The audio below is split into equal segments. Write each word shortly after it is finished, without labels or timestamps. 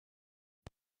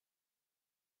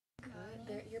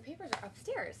your papers are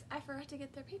upstairs. I forgot to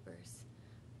get their papers.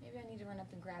 Maybe I need to run up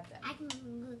and grab them. I can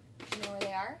move. Do you know where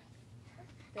they are?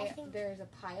 There's a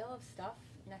pile of stuff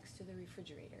next to the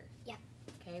refrigerator. Yep.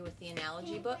 Okay, with the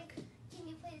analogy book. Can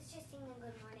you please just sing a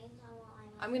good morning song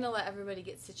while I'm going to let everybody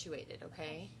get situated,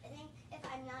 okay? And then if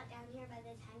I'm not down here by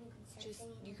the time you can start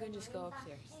singing. You can just go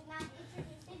upstairs. It's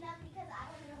not because I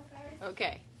don't know first.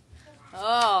 Okay.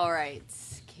 All right.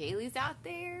 Kaylee's out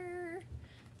there.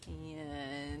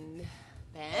 And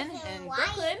Ben and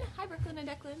Brooklyn. Hi, Brooklyn and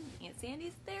Declan. Aunt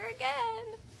Sandy's there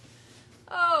again.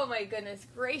 Oh, my goodness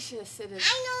gracious. It is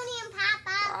Hi, Noni and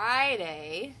Papa.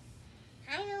 Friday.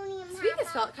 Hi, Noni and Papa. This week has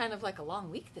felt kind of like a long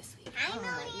week this week. I Hi, don't know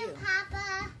about Noni you. and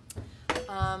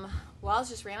Papa. Wells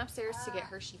just ran upstairs to get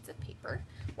her sheets of paper.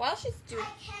 While she's doing...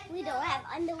 We don't have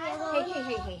underwear on.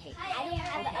 Hey. I don't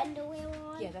have underwear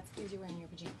on. Yeah, that's because you're wearing your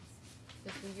pajamas.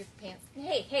 Just leave your pants.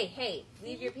 Hey.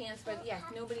 Leave your pants, but yeah,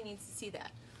 nobody needs to see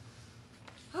that.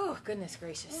 Oh, goodness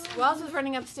gracious. Wells was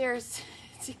running upstairs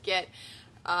to get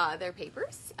their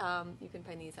papers. You can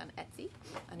find these on Etsy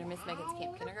under Miss Megan's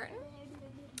Camp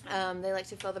Kindergarten. They like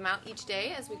to fill them out each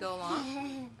day as we go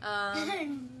along.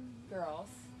 Girls,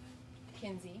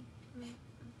 Kinsey,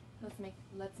 let's make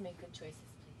good choices,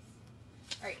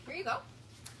 please. All right, here you go.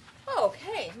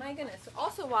 Okay, my goodness.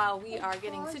 Also, while we are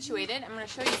getting situated, I'm going to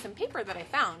show you some paper that I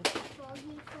found,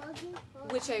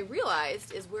 which I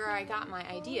realized is where I got my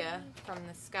idea from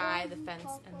the sky, the fence,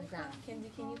 and the ground.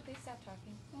 Kinsey, can you please stop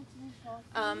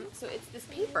talking? So it's this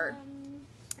paper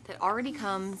that already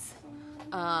comes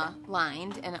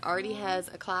lined, and it already has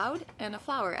a cloud and a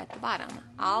flower at the bottom.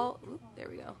 There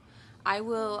we go. I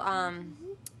will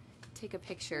take a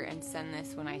picture and send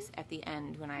this at the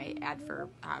end when I add for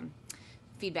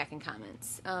feedback and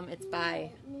comments. It's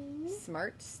by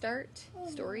Smart Start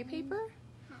Story Paper,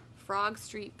 Frog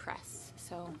Street Press.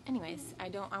 So anyways, I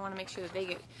want to make sure that they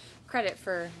get credit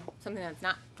for something that's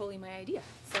not fully my idea.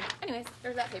 So anyways,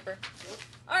 there's that paper.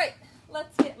 All right,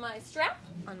 let's get my strap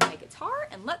on my guitar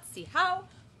and let's see how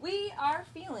we are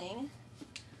feeling.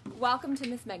 Welcome to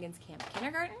Miss Megan's Camp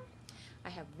Kindergarten. I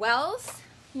have Wells.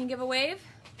 Can you give a wave?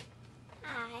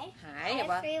 Hi. Hi. I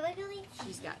have 3 wiggly teeth.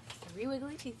 She's got 3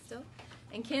 wiggly teeth still.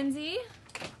 And Kinsey.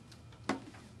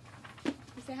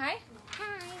 You say hi?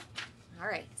 Hi. All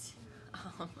right.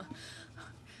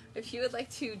 If you would like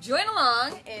to join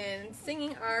along in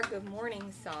singing our good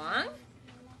morning song,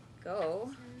 go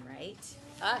right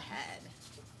ahead.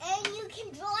 And you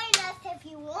can join us if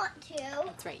you want to.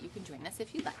 That's right. You can join us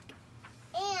if you like.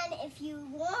 And if you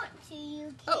want to,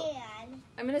 you can.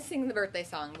 I'm going to sing the birthday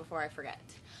song before I forget.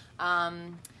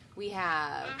 We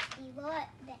have Happy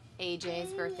birthday.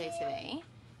 AJ's birthday today,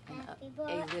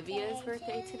 and Olivia's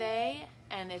birthday today,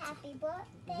 and it's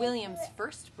William's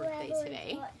first birthday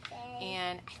today.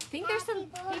 And I think there's some.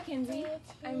 Hey, Kinsey,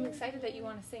 I'm excited that you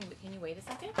want to sing, but can you wait a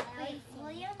second?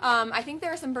 William? I think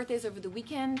there are some birthdays over the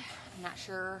weekend. I'm not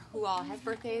sure who all has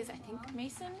birthdays. I think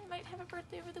Mason might have a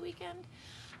birthday over the weekend.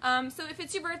 So if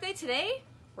it's your birthday today,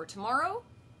 or tomorrow,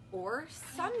 or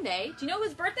Sunday, do you know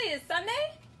whose birthday is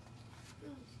Sunday?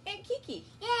 Aunt Kiki.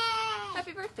 Yay!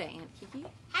 Happy birthday, Aunt Kiki.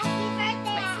 Happy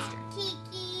birthday, My sister.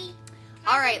 Kiki.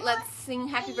 All right, let's sing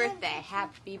happy birthday.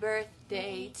 Happy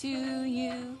birthday to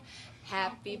you.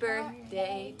 Happy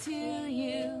birthday to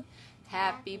you.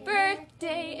 Happy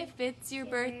birthday if it's your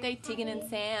birthday, Tegan and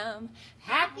Sam.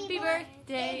 Happy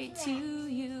birthday to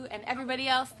you. And everybody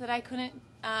else that I couldn't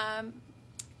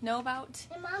know about.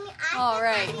 And Mommy, All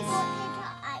right. Happy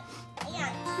birthday to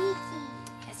Aunt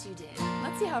Kiki. Yes, you did.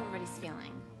 Let's see how everybody's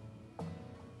feeling.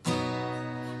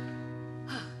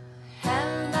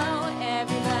 Hello,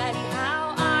 everybody.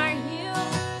 How are you?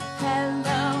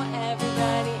 Hello,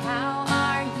 everybody. How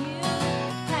are you?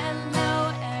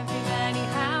 Hello, everybody.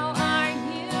 How are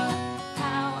you?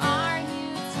 How are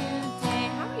you today?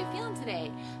 How are you feeling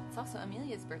today? It's also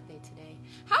Amelia's birthday today.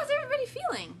 How's everybody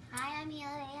feeling? Hi, Amelia.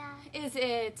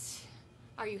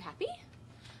 Are you happy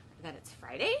that it's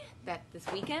Friday? That this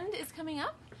weekend is coming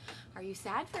up? Are you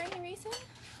sad for any reason?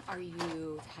 Are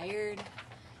you tired?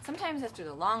 Sometimes after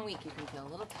the long week you can feel a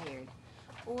little tired.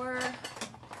 Or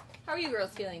how are you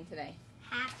girls feeling today?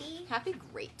 Happy. Happy?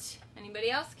 Great. Anybody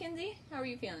else, Kinsey? How are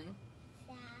you feeling?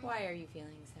 Sad. Why are you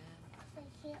feeling sad?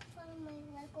 I can't find my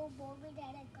Lego Barbie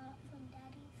that I got from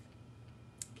Daddy's.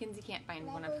 Kinsey can't find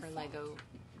one of her Lego set. Lego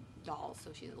dolls,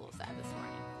 so she's a little sad this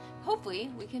morning.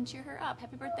 Hopefully we can cheer her up.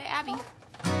 Happy birthday, Abby.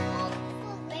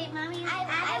 Wait, Mommy,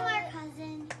 I'm our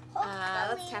cousin.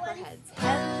 Let's tap our heads.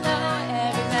 Hello,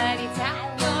 everybody,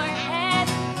 tap your head.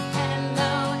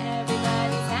 Hello,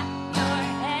 everybody, tap your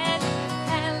head.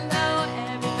 Hello,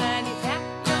 everybody, tap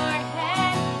your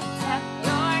head. Tap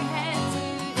your head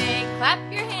today. Clap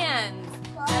your hands.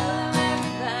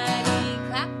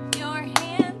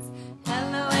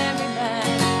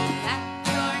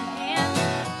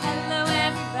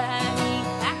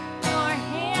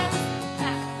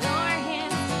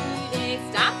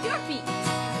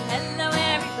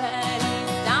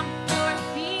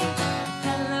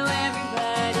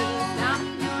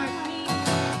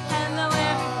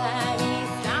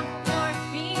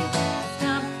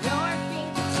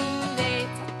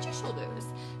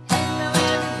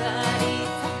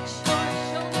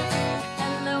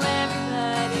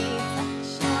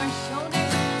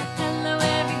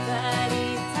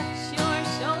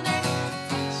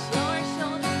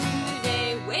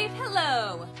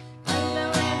 hello.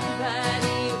 Hello,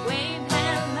 everybody. Wave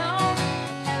hello.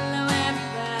 Hello,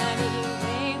 everybody.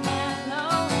 Wave hello.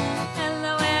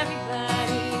 Hello,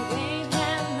 everybody. Wave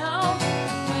hello.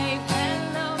 Wave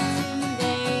hello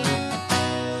today.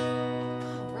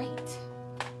 All right.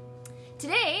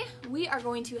 Today we are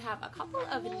going to have a couple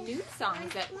of new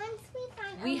songs that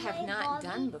we have not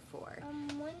done before.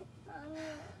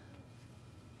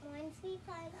 Once we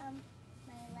find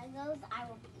my Legos, I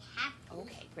will be happy.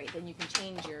 Okay, great. Then you can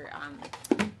change your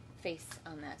face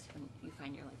on that when you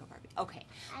find your Lego Barbie. Okay,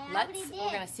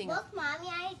 we're gonna sing. Look, Mommy,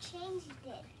 I changed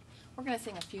it. We're gonna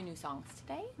sing a few new songs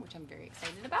today, which I'm very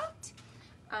excited about.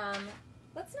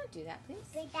 Let's not do that, please.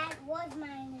 Wait, that was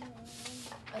mine.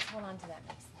 Let's hold on to that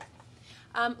next.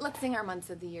 Let's sing our Months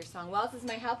of the Year song. Wells is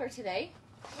my helper today.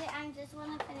 Wait, I just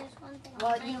want to finish one thing.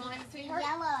 Well, you know what, sweetheart?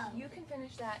 Yellow. You can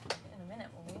finish that in a minute.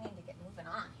 Well, we need to get moving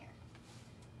on here.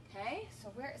 Okay, so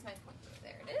where is my pointer?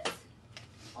 There it is.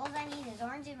 All I need is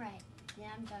orange and red. Yeah,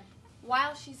 I'm done.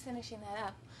 While she's finishing that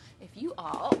up, if you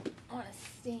all want to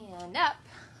stand up,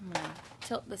 I'm going to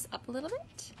tilt this up a little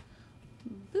bit.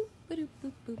 Boop, boop,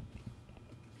 boop, boop.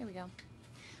 There we go.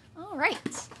 All right.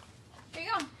 There you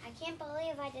go. I can't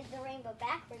believe I did the rainbow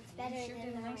backwards better You sure than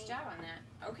did a the nice rainbow. job on that.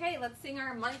 Okay, let's sing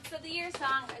our Months of the Year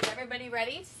song. Is everybody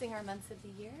ready to sing our Months of the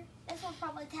Year? This will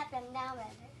probably tap him down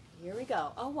better. Here we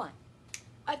go. A 1,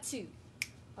 a 2,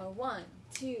 a 1,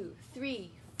 2,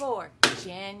 3, 4.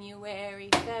 January,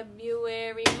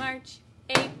 February, March,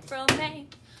 April, May.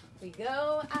 We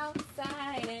go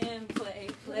outside and play,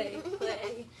 play,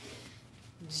 play.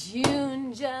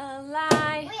 June,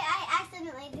 July. Wait, I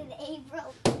accidentally did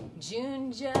April.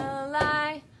 June,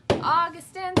 July,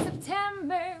 August and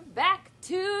September, back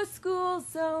to school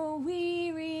so we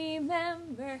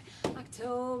remember.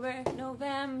 October,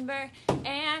 November,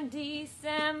 and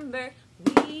December,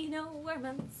 we know our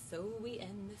months, so we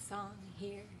end the song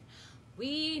here.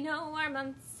 We know our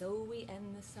months, so we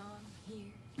end the song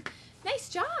here. Nice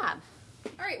job.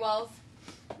 All right, Wells.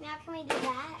 Now can we do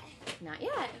that? Not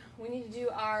yet. We need to do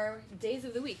our days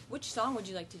of the week. Which song would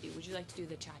you like to do? Would you like to do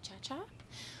the cha-cha-cha?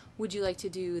 Would you like to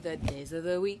do the days of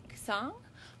the week song?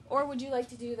 Or would you like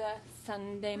to do the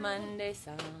Sunday, Monday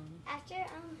song? After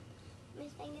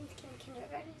Miss Megan's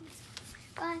kindergarten.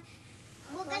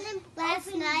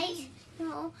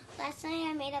 Last night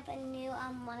I made up a new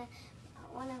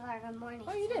one of our morning.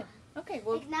 Oh, you did? Okay,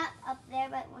 well, It's not up there,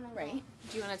 but one of right. them.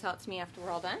 Do you want to tell it to me after we're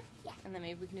all done? Yeah. And then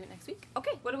maybe we can do it next week?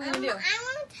 Okay, what are we going to do? I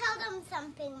want to tell them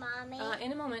something, Mommy.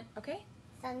 In a moment, okay?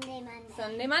 Sunday, Monday.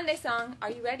 Sunday, Monday song. Are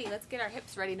you ready? Let's get our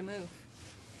hips ready to move.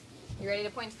 You ready to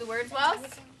point to the words, Wells?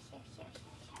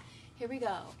 Here we go.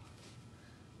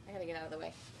 I gotta get out of the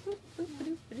way. Boop, boop,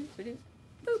 ba-doop, ba-doop, ba-doop,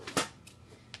 boop.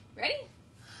 Ready?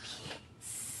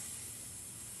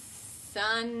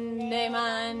 Sunday,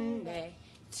 Monday,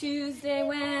 Tuesday,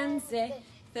 Wednesday,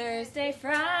 Thursday,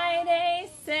 Friday,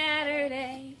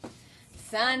 Saturday.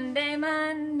 Sunday,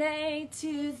 Monday,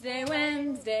 Tuesday,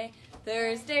 Wednesday,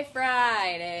 Thursday,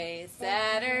 Friday,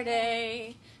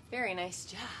 Saturday. Very nice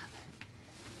job.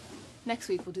 Next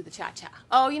week we'll do the cha-cha.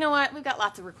 Oh, you know what? We've got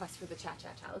lots of requests for the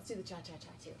cha-cha-cha. Let's do the cha-cha-cha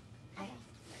too. Okay.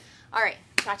 All right,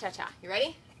 cha-cha-cha. You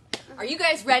ready? Are you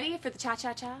guys ready for the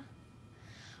cha-cha-cha?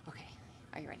 Okay.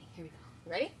 Are you ready? Here we go.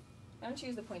 You ready? Why don't you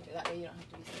use the pointer? That way you don't have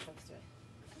to be so close to it.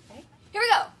 Okay. Here we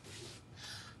go.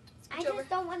 I Scooch over. just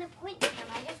don't want to point to them.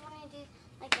 I just want to do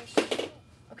like a shake.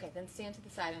 Okay, then stand to the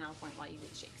side and I'll point while you do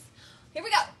the shakes. Here we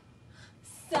go.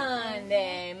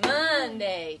 Sunday,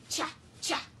 Monday, cha,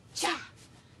 cha, cha.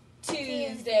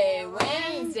 Tuesday,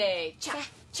 Wednesday, cha,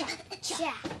 cha,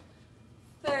 cha.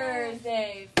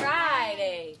 Thursday,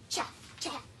 Friday, cha,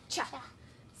 cha, cha.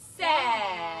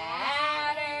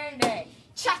 Saturday,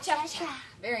 cha, cha, cha.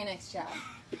 Very nice job.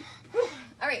 Whew.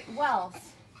 All right, Wells.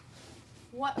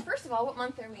 First of all, what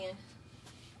month are we in?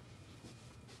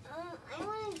 I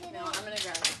want to do No, I'm going to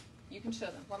grab it. You can show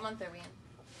them. What month are we in?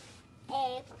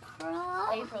 April.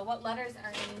 April. What letters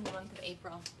are in the month of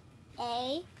April?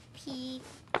 A-P-R-I-L.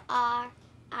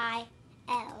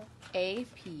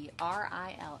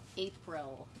 A-P-R-I-L.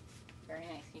 April. Very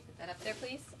nice. Can you put that up there,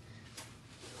 please?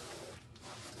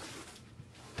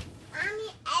 Mommy,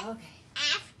 Okay.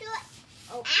 after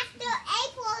Oh,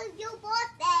 April is your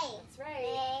birthday. that's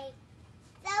right.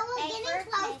 So we're getting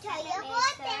close to your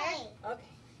birthday. Okay.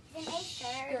 It's an Shh,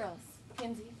 girls.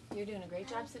 Kinsey, you're doing a great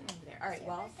job sitting over there. All right,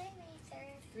 Wells.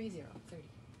 30.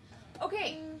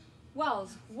 Okay,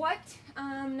 Wells, what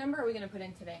number are we going to put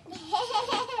in today?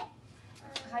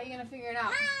 How are you going to figure it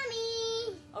out?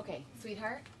 Mommy. Okay,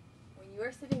 sweetheart, when you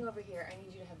are sitting over here, I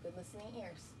need you to have good listening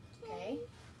ears, okay?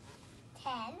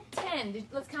 10.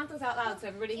 Let's count those out loud so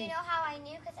everybody Do you can. know how I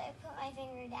knew? Because I put my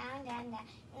finger down, and then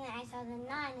I saw the 9, and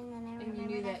then I remembered. And you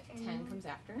knew that after 10 comes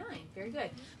after 9. Very good.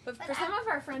 But But for some of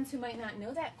our friends who might not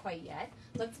know that quite yet,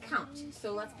 let's count.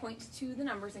 So let's point to the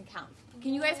numbers and count.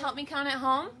 Can you guys help me count at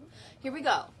home? Here we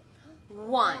go.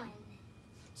 1,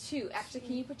 2. Actually,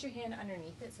 can you put your hand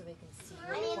underneath it so they can see?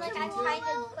 I mean, like Pointing I'm to trying it?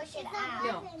 to push it out.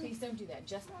 No, please don't do that.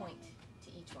 Just point to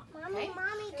each one. Mommy, Okay?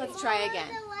 Mommy, Let's try again.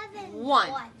 11. 1,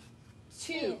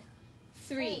 2,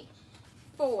 3,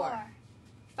 4,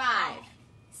 5,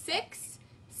 6,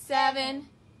 7,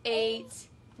 8,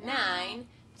 9,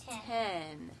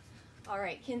 10. All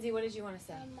right, Kinsey, what did you want to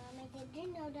say? Mommy, did you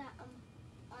know that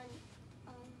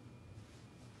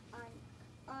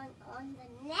on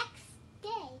the next day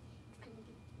it's gonna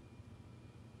be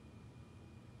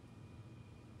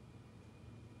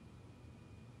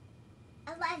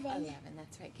 11. 11,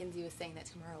 that's right. Kinsey was saying that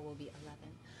tomorrow will be 11.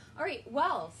 All right,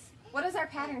 Wells, what is our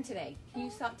pattern today? Can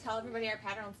you tell everybody our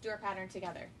pattern? Let's do our pattern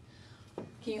together.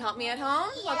 Can you help me at home?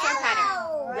 What's our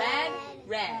pattern? Red,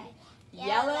 red.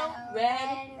 Yellow,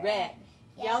 red, red.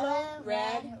 Yellow,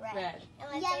 red, red.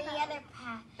 And let's do the other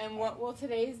path. And what will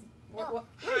today's... What,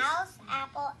 House,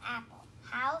 apple, apple.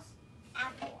 House,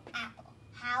 apple, apple.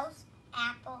 House,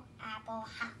 apple, apple,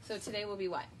 house. So today will be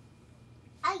what?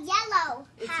 A yellow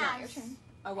It's house. not your turn.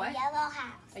 A what? A yellow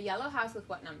house. A yellow house with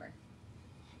what number?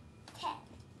 10.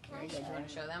 Very good. You want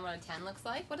to show them what a 10 looks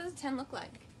like? What does a 10 look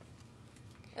like?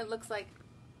 It looks like...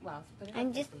 Well, put it I'm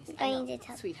up there, just please. going I know, to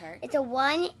tell- Sweetheart. It's a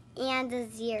 1 and a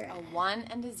 0. A 1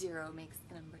 and a 0 makes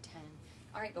the number 10.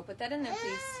 All right, go put that in there,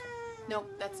 please.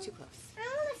 Nope, that's too close. I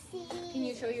want to see. Can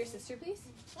you show your sister, please?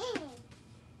 You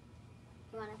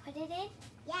want to put it in?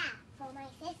 Yeah, for my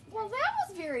sister. Well, that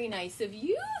was very nice of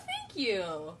you. Thank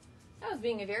you. That was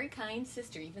being a very kind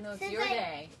sister, even though it's Since your I-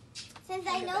 day. Since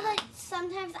I know that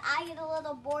sometimes I get a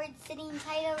little bored sitting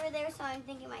tight over there, so I'm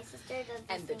thinking my sister does this.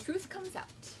 And the thing. truth comes out.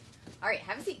 All right,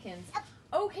 have a seat, Kins. Yep.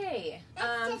 Okay,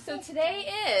 That's so just today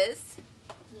is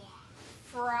Yeah.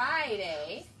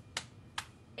 Friday,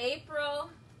 April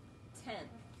 10th.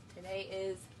 Today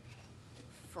is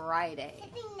Friday.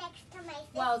 Sitting next to my sister.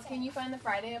 Wells, can you find the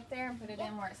Friday up there and put it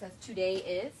in where it says today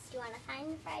is? Do you want to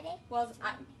find the Friday? Wells, Do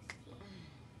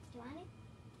you want it?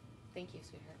 thank you,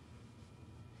 sweetheart.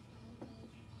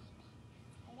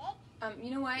 Friday?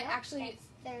 You know what? Nope, Actually,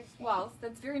 that's Thursday. Wells,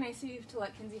 that's very nice of you to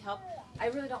let Kinsey help. I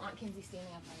really don't want Kinsey standing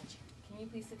up on the chair. Can you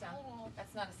please sit down?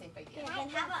 That's not a safe idea. Then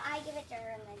how about I give it to her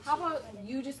and then How she about can put it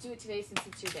you just do it today since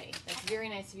it's your day? That's very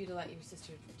nice of you to let your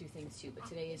sister do things too, but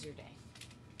today is your day.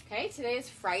 Okay, today is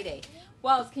Friday.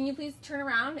 Wells, can you please turn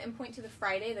around and point to the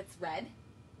Friday that's red?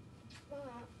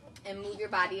 And move your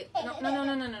body. No.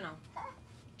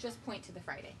 Just point to the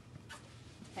Friday.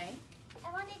 Okay?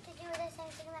 I wanted to do the same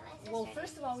thing that my sister Well, did.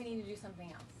 first of all, we need to do something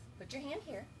else. Put your hand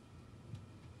here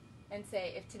and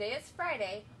say, if today is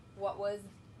Friday, what was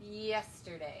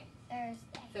yesterday?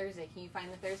 Thursday. Thursday. Can you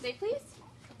find the Thursday, please?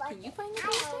 Can you find the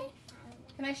Thursday?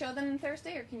 Can I show them the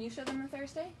Thursday, or can you show them the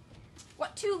Thursday?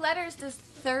 What 2 letters does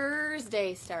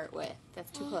Thursday start with?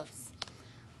 That's too close.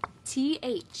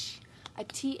 T-H. A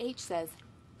T-H says,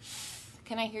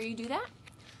 can I hear you do that?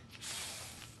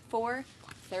 For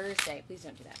Thursday. Please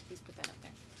don't do that. Please put that up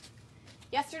there.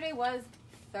 Yesterday was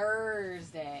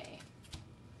Thursday.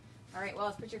 All right, well,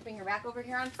 let's put your finger back over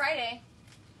here on Friday.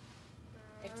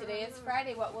 If today is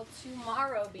Friday, what will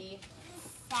tomorrow be?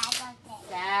 Saturday.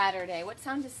 Saturday. What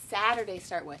sound does Saturday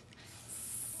start with?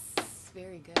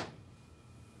 Very good.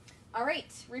 All right,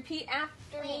 repeat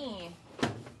after me.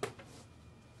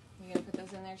 You gonna put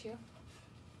those in there too?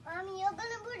 Mommy, you're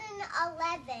gonna put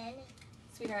in 11.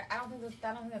 Sweetheart, I don't think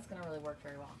that's gonna really work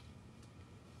very well.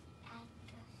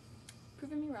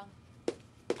 Proving me wrong.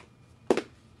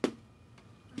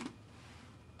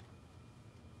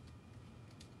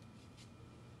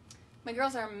 My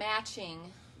girls are matching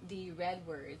the red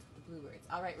words with the blue words.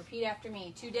 All right, repeat after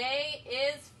me. Today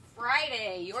is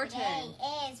Friday. Your turn.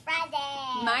 Today is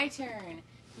Friday. My turn.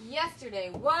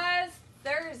 Yesterday was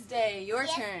Thursday. Your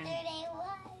turn. Yesterday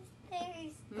was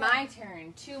Thursday. My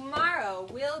turn. Tomorrow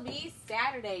will be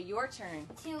Saturday. Your turn.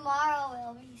 Tomorrow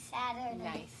will be Saturday.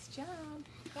 Nice job.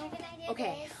 Then can I do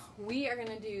Okay, this? we are going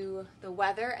to do the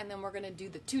weather, and then we're going to do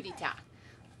the tootie-ta.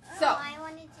 Oh, So, I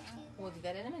wanted to do we'll do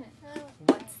that in a minute. that.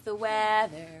 What's the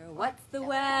weather? What's the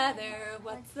weather?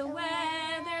 What's the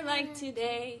weather like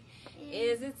today?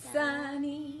 Is it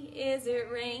sunny? Is it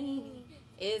rainy?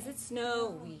 Is it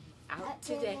snowy out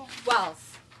today?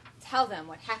 Wells, tell them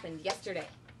what happened yesterday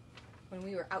when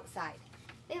we were outside.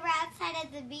 We were outside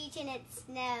at the beach and it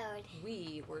snowed.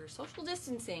 We were social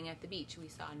distancing at the beach. We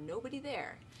saw nobody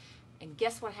there. And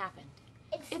guess what happened?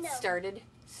 It started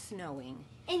snowing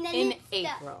And then in it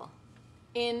stopped. April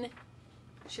in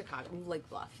Chicago, Lake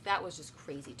Bluff. That was just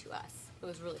crazy to us. It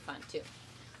was really fun too.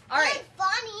 All right. It's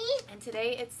funny. And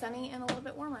today it's sunny and a little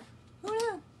bit warmer. Who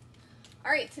knew?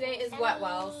 All right, today is what,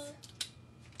 Wells?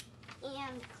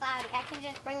 And cloudy. I can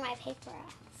just bring my paper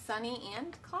up. Sunny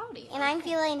and cloudy. And I'm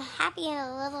feeling happy and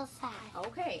a little sad.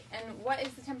 Okay, and what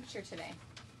is the temperature today?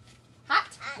 Hot,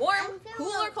 warm, I'm feeling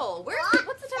cool, or cold? hot,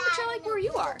 What's the temperature sad, like and where a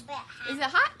you are? little bit Is it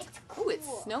hot. hot? It's Ooh, it's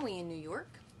cool. snowy in New York.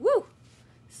 Woo!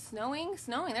 Snowing.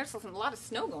 There's a lot of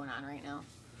snow going on right now.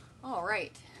 All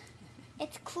right.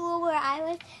 It's cool where I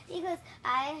was because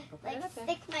I Open it up there.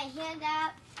 stick my hand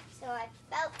out, so I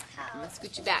felt I'm how. going to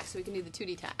scoot you back so we can do the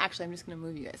 2D tie. Actually, I'm just going to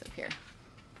move you guys up here.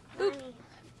 Boop. Mommy,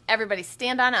 Everybody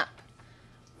stand on up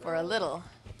for a little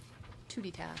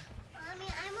 2D tie.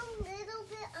 Mommy, I'm a little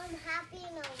bit unhappy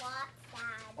and a lot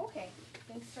sad. Okay.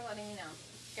 Thanks for letting me know.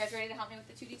 You guys ready to help me with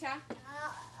the 2D tie?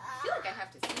 I feel like I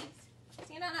have to sneeze.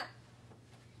 Stand on up.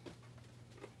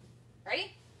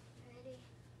 Ready? Ready?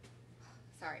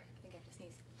 Sorry, I think I have to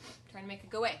sneeze. Trying to make it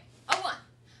go away. A 1,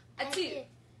 a A 2, two.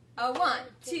 a 1,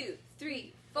 2,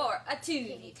 3, 4, a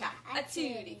 2D tie, a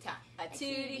 2D tie, a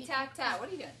 2D tie tie. What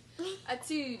are you doing? A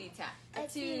 2D tie, a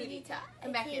 2D tie.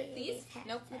 Come back here, please.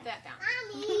 Nope, put that down.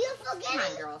 Mommy, you forget Come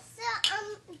on, girls.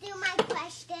 to do my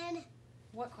question.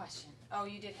 What question? Oh,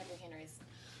 you did have your hand raised.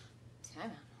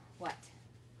 Time out. What?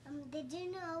 Did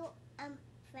you know,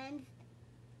 friends,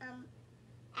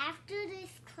 after this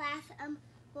class,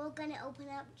 we're gonna open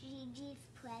up Gigi's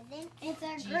present. It's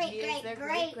our Gigi is their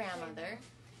great grandmother,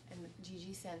 and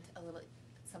Gigi sent a little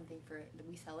something for.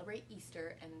 We celebrate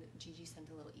Easter, and Gigi sent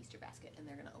a little Easter basket, and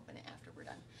they're gonna open it after we're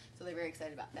done. So they're very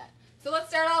excited about that. So let's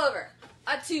start all over.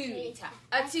 A 2D tie,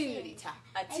 a 2D tie,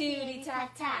 a 2D tie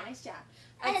tie. Nice job.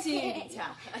 A 2D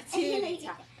tie, a 2D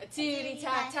tie, a 2D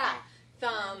tie tie.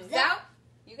 Thumbs out.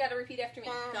 You got to repeat after me.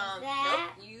 Thumbs Nope. out.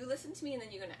 You listen to me, and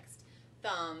then you go next.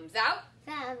 Thumbs out.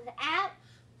 Thumbs out.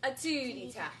 A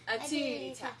 2D tie, a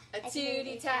 2D tie, a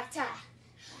 2D tie tie.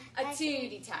 A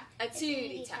 2D tie, a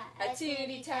 2D tie, a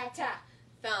 2D tie tie.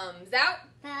 Thumbs out,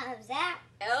 Thumbs out.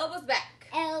 elbows back.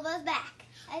 Elbows back.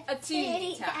 A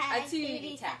 2D tie, a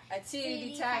 2D tie, a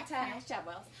 2D tie tie. Nice job,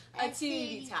 Wells. A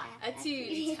 2D tie, a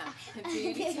 2D tie, a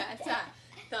 2D tie tie.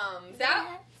 Thumbs out.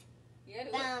 You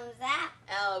gotta look. Thumbs out.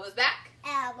 Elbows back,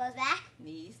 Elbows back.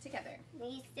 knees together.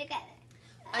 Knees together.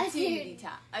 A 2D tie,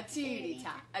 a 2D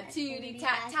tie, a 2D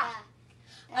tie tie.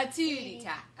 A 2D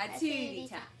tie, a 2D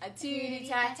tie, a 2D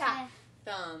tie tie.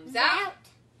 Thumbs out,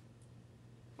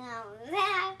 Thumbs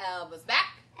out. elbows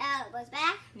back, Elbows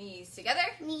back. knees together,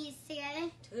 Knees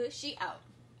together. tushy out.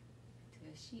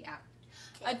 Tushy out.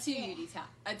 A 2D tie,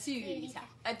 a 2D tie,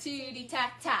 a 2D tie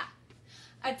tie.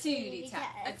 A 2D tie,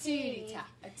 a 2D tie,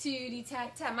 a 2D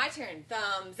tie tie. My turn.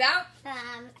 Thumbs out,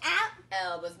 Thumbs out.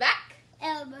 elbows back,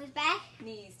 Elbows back.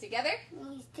 knees together,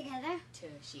 Knees together.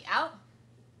 tushy out.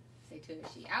 Say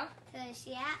tushy out,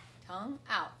 Push out. tongue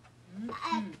out.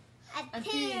 A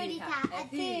tootie ta. A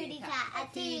tootie ta. A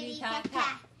tootie ta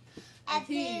ta. A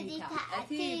tootie ta, a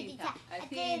tootie ta, a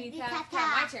tootie ta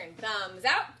ta. My turn. Thumbs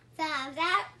out, Thumbs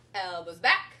out. elbows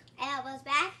back, Elbows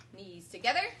back. knees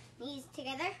together, Knees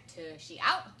together. tushy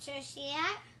out, Push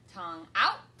out. tongue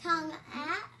out, Tongue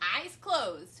out. eyes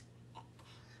closed.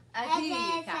 A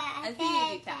tootie ta, a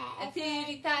tootie ta, a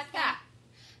tootie ta ta.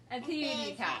 A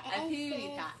tootie ta, a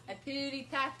tootie ta, a tootie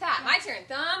ta ta. My turn.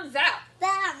 Thumbs out,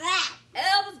 Thumbs out.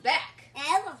 elbows back,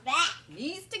 Elbows back.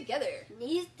 knees together,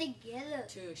 Knees together.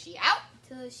 tushy out,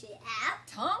 Push out.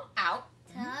 tongue out,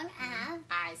 Tongue out.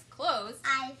 eyes closed.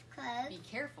 Eyes closed. Be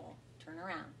careful. Turn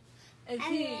around. A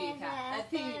tootie ta,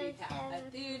 a tootie ta, a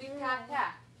tootie ta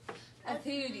ta. A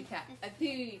tootie ta, a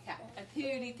tootie ta, a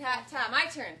tootie ta ta. My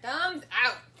turn. Thumbs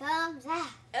out, Thumbs out.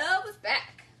 elbows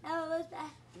back, Elbows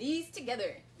back. knees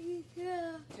together, Knees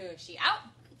together. tushy out,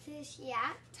 Push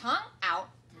out. tongue out,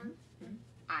 Tongue.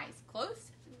 eyes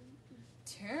closed.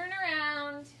 Turn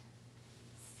around.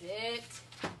 Sit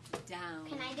down.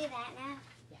 Can I do that now?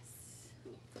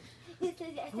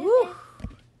 Yes. Woo.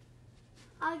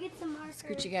 I'll get some markers.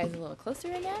 Scoot you guys a little closer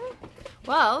again.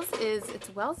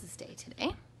 It's Wells' day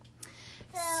today.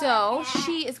 So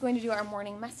she is going to do our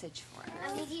morning message for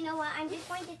us. Do you know what? I'm just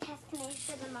going to test to make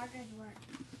sure the markers work.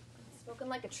 Spoken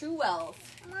like a true Wells.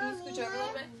 Can you scooch over a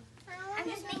little bit? I'm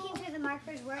just making sure the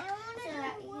markers work. So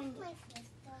that we can...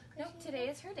 Nope, today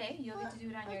is her day. You'll get to do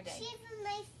it on your day. She's a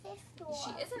nice sister.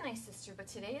 She is a nice sister, but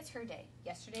today is her day.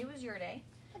 Yesterday was your day.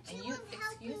 But And she you, was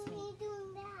helping excuse me. me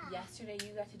doing that. Yesterday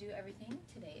you got to do everything.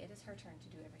 Today it is her turn to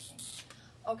do everything.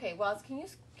 Okay, Wells, can you?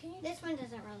 This one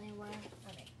doesn't really work.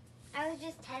 Okay. I was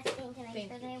just testing to make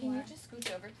Thank sure you. they Can you work. just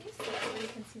scooch over, please, so everybody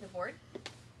can see the board?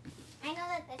 I know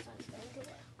that this one's going to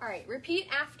work. All right, repeat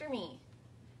after me.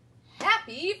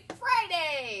 Happy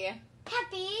Friday!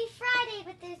 Happy Friday,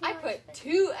 but there's no I put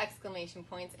 2 exclamation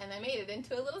points and I made it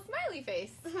into a little smiley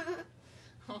face.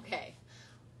 Okay.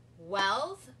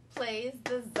 Wells plays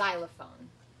the xylophone.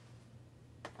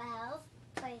 Wells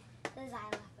plays the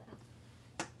xylophone.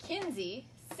 Kinsey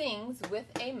sings with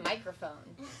a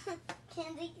microphone.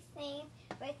 Kinsey sings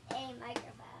with a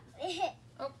microphone.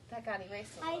 Oh, that got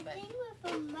erased a I little bit. sing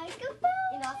with a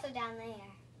microphone. And also down there.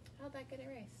 How'd that get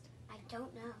erased? I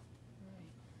don't know.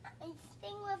 All I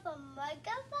sing with a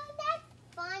microphone?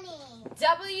 That's funny. right.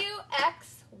 W,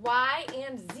 X, Y,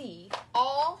 and Z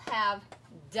all have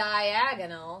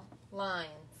diagonal lines.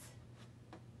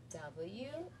 W,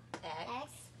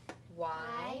 X,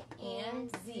 Y, and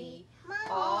Z Mom,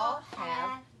 all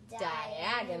have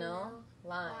diagonal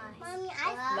lines. Mommy,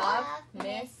 I Love,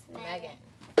 Miss Megan.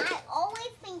 I always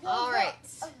think those All are- right.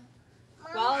 Mommy,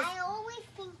 Well- I always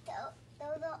think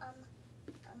those are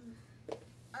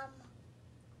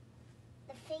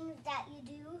the things that you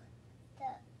do,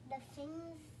 the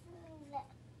things that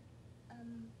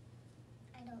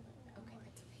I don't know. Okay,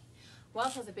 that's okay.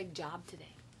 Wells has a big job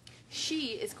today. She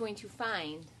is going to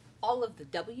find all of the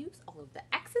W's, all of the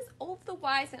X's, all of the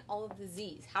Y's, and all of the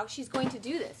Z's. How she's going to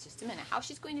do this, just a minute, how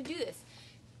she's going to do this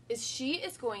is she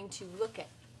is going to look at,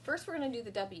 first we're going to do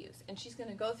the W's, and she's going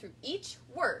to go through each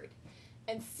word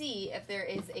and see if there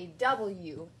is a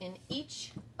W in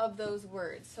each of those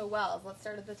words. So Wells, let's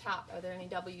start at the top. Are there any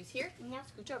W's here? No.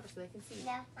 Scooch over so they can see.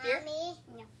 No. Here? Mommy?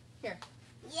 No. Here.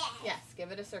 Yes. Yes,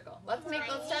 give it a circle. Let's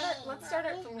start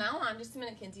it from now on. Just a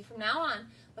minute, Kinsey. From now on,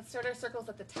 let's start our circles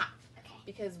at the top. Okay.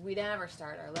 Because we never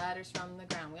start our letters from the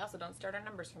ground. We also don't start our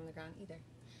numbers from the ground either.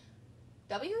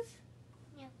 W's?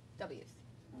 No. W's.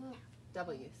 No.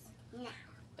 W's. No.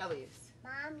 W's.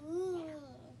 Mommy.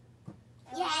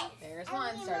 Yes. There's I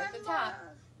one. Start at the top.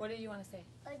 remember. What did you want to say?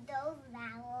 Are those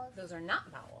vowels? Those are not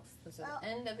vowels. Those are the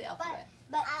end of the alphabet.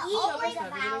 But Scooch E over is so a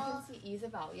everybody vowel. can see. E's a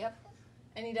vowel. Yep.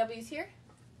 Any W's here?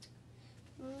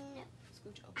 No.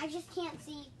 Scooch over. I just can't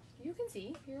see. You can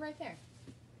see. You're right there.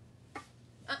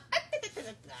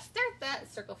 Start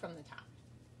that circle from the top.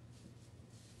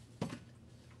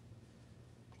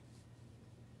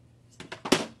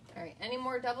 All right. Any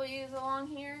more W's along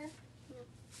here? No.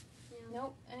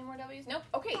 Nope. Any more W's? Nope.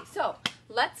 Okay. So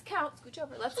let's count. Scooch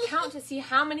over. Let's count to see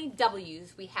how many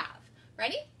W's we have.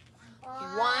 Ready?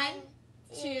 1,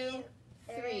 2,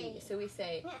 3. So we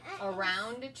say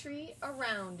around a tree,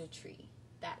 around a tree.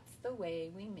 That's the way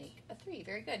we make a 3.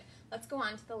 Very good. Let's go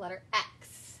on to the letter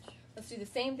X. Let's do the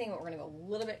same thing, but we're going to go a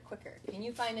little bit quicker. Can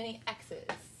you find any X's?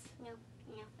 No.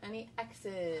 No. Any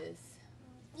X's?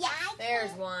 Yeah.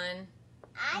 There's one.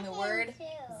 I in the can word too.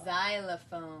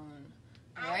 Xylophone.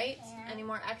 I Right? can. Any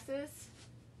more X's?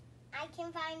 I do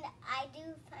find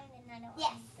another one.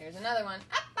 Yes. There's another one.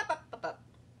 Up.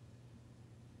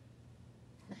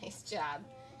 Nice job.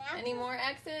 Any more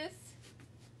X's?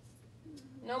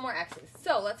 No more X's.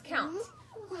 So let's count.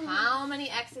 How many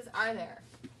X's are there?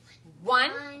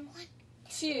 1,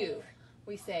 2.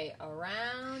 We say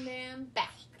around and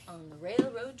back on the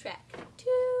railroad track.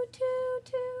 2, 2,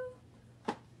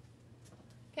 2.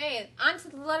 Okay, on to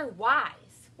the letter Y's.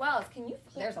 Wells, can you?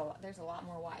 There's a lot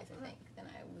more Y's, I think, than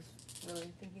I was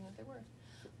really thinking that there were.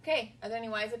 Okay, are there any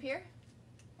Y's up here?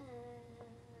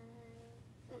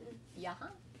 Yeah,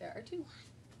 there are 2.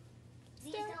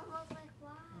 These don't look like Y.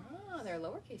 Oh, they're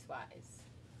lowercase Y's.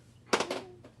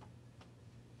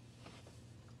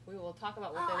 We will talk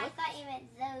about what Oh, they I look thought you meant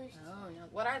those Oh, no.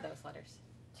 What are those letters?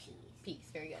 T's. P's.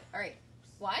 Very good. All right.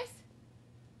 Y's?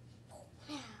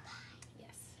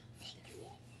 Yes.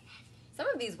 Some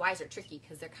of these Y's are tricky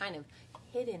because they're kind of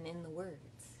hidden in the words.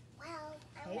 Well,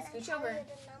 I'm Okay, gonna scooch tell over. you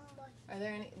the number. Are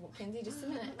there any, Kinsey, just a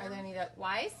minute. Are there any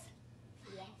Y's?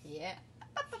 Yes. Yeah.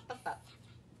 Up.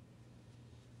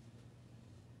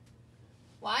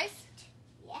 Y's?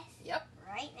 Yes. Yep.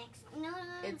 Right next. No.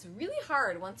 It's really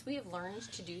hard once we have learned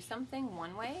to do something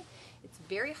one way. It's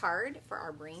very hard for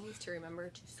our brains to remember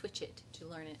to switch it, to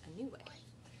learn it a new way.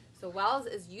 So Wells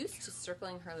is used to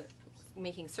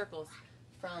making circles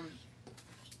from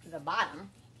the bottom.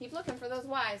 Keep looking for those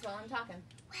Y's while I'm talking.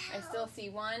 I still see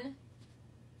one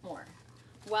more.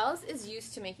 Wells is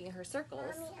used to making her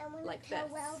circles Mommy, I want like to tell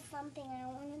this. Well something. I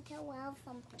want to tell Well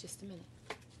something. Just a minute.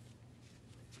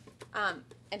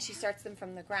 And she starts them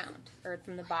from the ground, or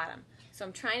from the bottom. So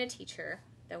I'm trying to teach her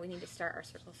that we need to start our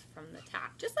circles from the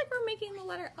top, just like we're making the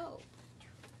letter O. All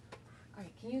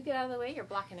right, can you get out of the way? You're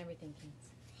blocking everything, Kings.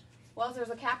 Well, there's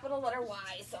a capital letter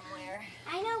Y somewhere.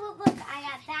 I know, but look, I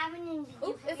got that one and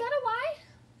Oop, is that a Y?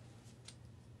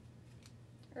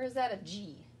 Or is that a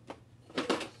G?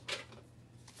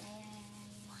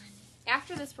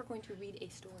 after this, we're going to read a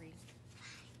story.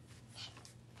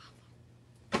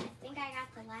 I think I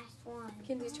got the last one.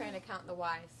 Kinsey's trying to count the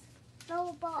Y's.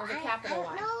 No, but Or the capital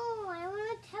Y. No, I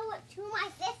want to tell it to my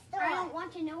sister. I don't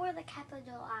want to know where the capital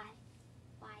Y is.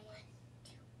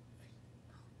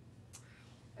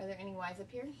 Are there any Y's up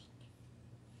here?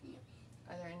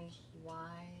 Are there any Y's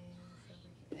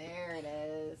over here? There it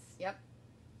is. Yep.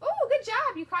 Oh, good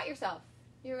job. You caught yourself.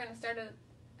 You were going to start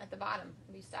at the bottom.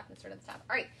 You stopped and started at the top.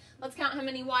 All right. Let's count how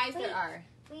many Y's there are.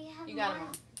 We have You got them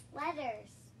more all. letters.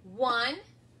 1,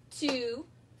 2,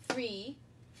 3,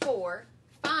 4,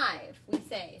 5. We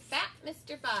say, Fat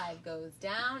Mr. 5 goes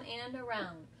down and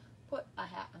around. Put a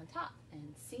hat on top and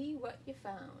see what you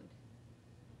found.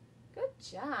 Good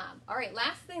job. All right,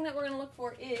 last thing that we're going to look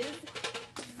for is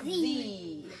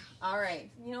Z. All right.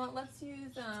 You know what? Let's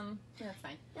use, that's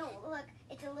fine. No, look,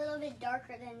 it's a little bit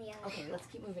darker than the other. Okay, let's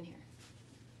keep moving here.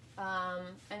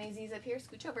 Any Z's up here?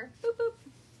 Scooch over. Boop, boop.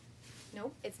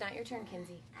 Nope, it's not your turn,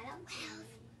 Kinsey. I don't know.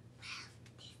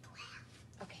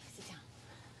 Okay, sit down.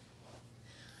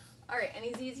 All right,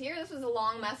 any Z's here? This was a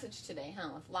long message today, huh?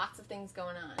 With lots of things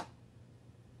going on.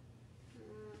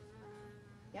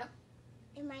 Yep.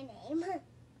 In my name.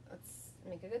 Let's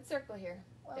make a good circle here.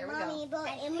 Well, There we Mommy, go.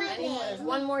 but in my Any more? There's name.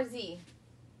 one more Z.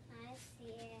 I see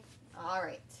it. All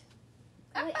right.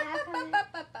 Up, Wait, up, how up, come up, up,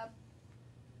 up, up.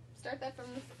 Start that from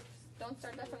the. Don't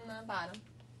start that from the bottom.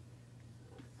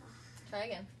 Try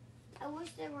again. I wish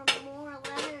there were more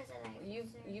letters that I could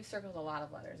see. You've circled a lot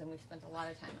of letters, and we've spent a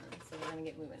lot of time on it, so we're gonna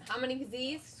get moving. How many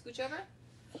Z's? Scooch over.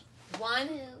 1,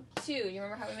 2. You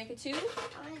remember how we make a 2? I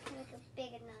want to make a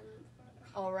big number.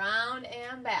 Around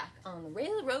and back on the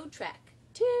railroad track.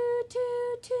 2, 2,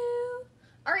 2.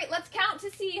 All right, let's count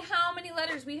to see how many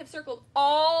letters we have circled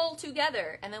all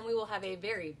together, and then we will have a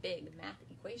very big math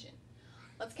equation.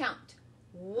 Let's count.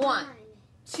 1,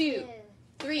 2,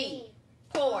 3,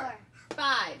 4,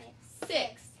 5,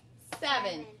 6,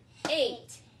 7, 8,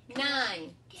 9,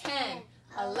 10,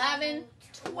 11,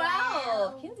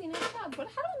 12. Kinsey, nice job. How do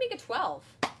we make a 12?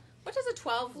 What does a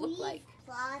 12 look like?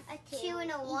 Plus a 2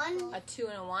 and a 1. A 2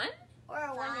 and a 1? Or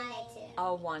a 1 and a 2.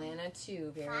 A 1 and a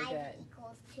 2. Very 5 good.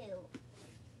 equals 2.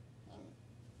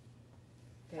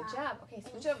 Good job. Okay,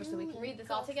 scooch over so we can read this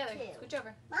all together. Scooch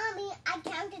over. Mommy, I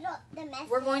counted the message.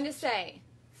 We're going to say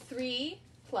 3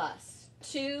 plus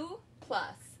 2 plus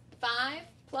 5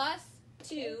 plus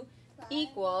 2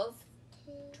 equals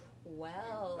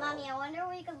 12. Mommy, I wonder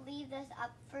if we could leave this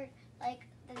up for like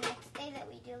the next day that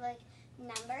we do like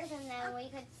numbers, and then we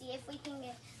could see if we can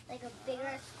get like a bigger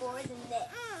score than this.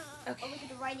 Okay. Or we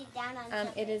could write it down on It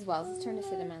something. is Wells' turn to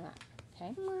sit in my lap.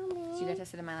 Okay? Mommy. So you got to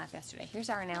sit in my lap yesterday. Here's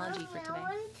our analogy for Mommy, today. I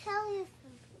want to tell you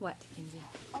something. What, Kinsey?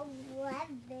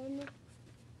 11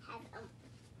 has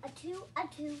a 2,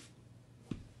 a 2,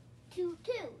 2,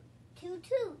 2, 2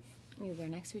 2s. They're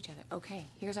next to each other. Okay,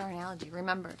 here's our analogy.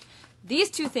 Remember, these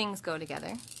two things go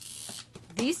together.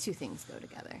 These two things go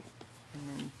together. And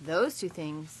then those two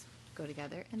things go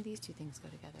together. And these two things go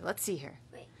together. Let's see here.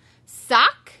 Wait.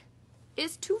 Sock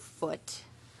is to foot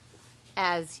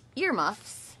as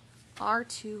earmuffs are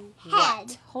to what?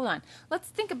 Head. Hold on. Let's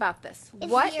think about this.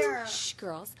 It's What, ear. shh,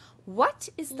 girls, what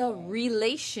is the Ear.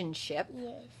 relationship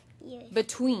Yes.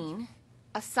 between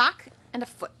a sock and a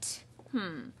foot?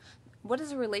 What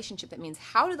is a relationship that means?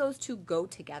 How do those two go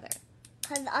together?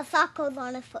 Because a sock goes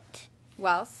on a foot.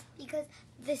 Wells, Because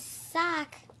the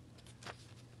sock,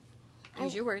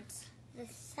 use your words. the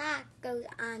sock goes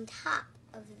on top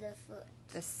of the foot.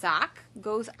 The sock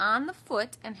goes on the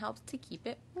foot and helps to keep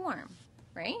it warm,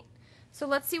 right? So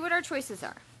let's see what our choices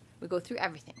are. We go through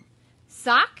everything.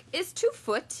 Sock is to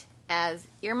foot as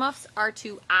earmuffs are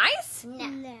to eyes? No.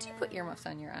 Do you put earmuffs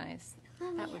on your eyes?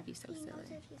 That would be so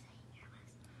silly.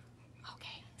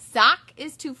 Okay. Sock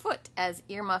is to foot as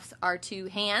earmuffs are to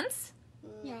hands.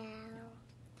 No.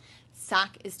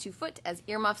 Sock is to foot as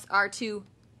earmuffs are to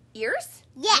ears.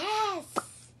 Yes.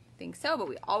 Think so, but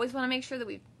we always want to make sure that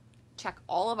we check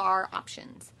all of our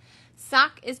options.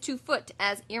 Sock is to foot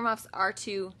as earmuffs are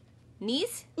to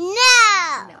knees. No.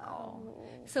 No.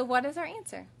 So what is our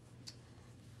answer?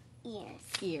 Ears.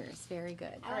 Ears. Very good.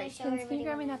 I All wanna right, show can everybody you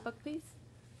grab me one. that book, please?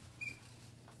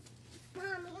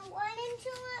 Mommy, why didn't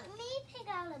you let me pick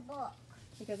out a book?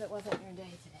 Because it wasn't your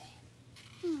day today.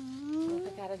 You'll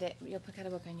pick out a day. You'll pick out a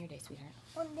book on your day, sweetheart.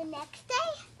 On the next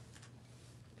day?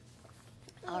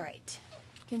 All right.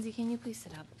 Kinsey, can you please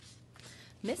sit up?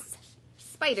 Miss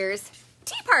Spider's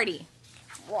Tea Party.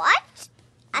 What?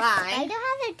 A By spider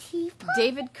has a teapot?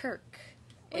 David Kirk.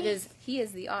 He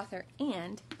is the author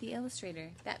and the illustrator.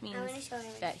 That means gonna show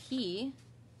him. that he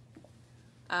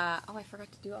I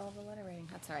forgot to do all the letter writing.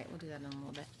 That's all right. We'll do that in a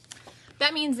little bit.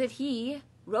 That means that he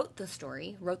wrote the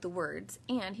story, wrote the words,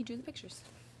 and he drew the pictures.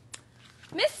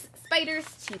 Miss Spider's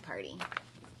Tea Party. Let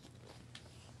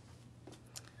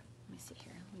me see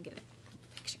here. Let me get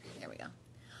a picture. There we go.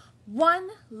 One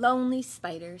lonely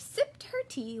spider sipped her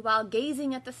tea while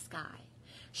gazing at the sky.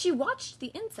 She watched the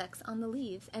insects on the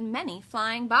leaves and many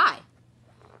flying by.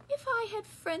 If I had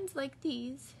friends like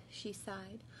these, she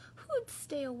sighed, who'd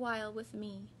stay a while with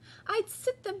me? I'd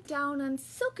sit them down on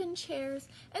silken chairs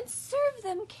and serve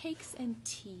them cakes and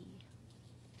tea.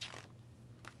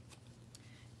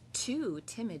 Two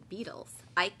timid beetles,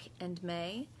 Ike and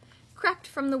May, crept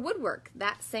from the woodwork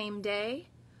that same day.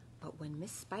 But when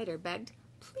Miss Spider begged,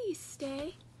 please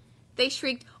stay, they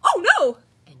shrieked, oh no!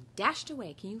 And dashed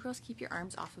away. Can you girls keep your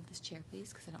arms off of this chair,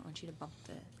 please? Because I don't want you to bump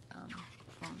the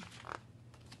phone.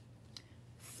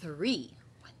 3,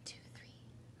 1, 2, 3,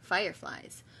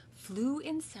 fireflies flew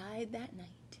inside that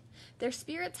night. Their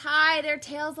spirits high, their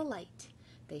tails alight.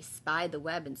 They spied the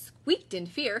web and squeaked in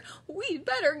fear, we'd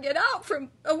better get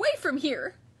away from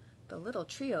here. The little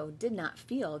trio did not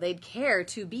feel they'd care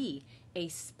to be a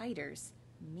spider's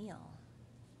meal.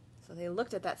 So they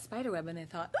looked at that spider web and they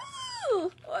thought,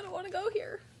 ooh, I don't want to go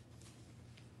here.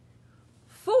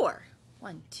 4,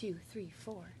 1, 2, 3,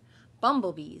 4,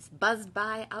 bumblebees buzzed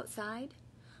by outside.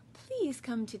 Please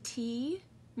come to tea,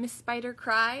 Miss Spider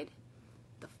cried.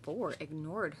 The 4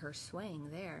 ignored her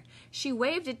swaying there. She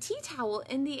waved a tea towel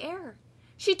in the air.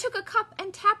 She took a cup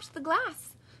and tapped the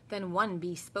glass. Then one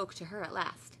bee spoke to her at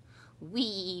last.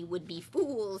 We would be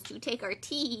fools to take our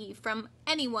tea from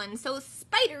anyone so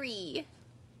spidery.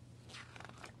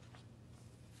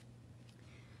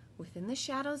 Within the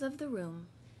shadows of the room,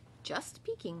 just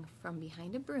peeking from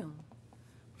behind a broom,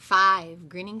 5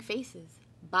 grinning faces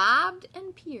bobbed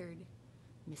and peered.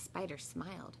 Miss Spider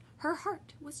smiled. Her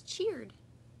heart was cheered.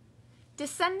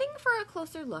 Descending for a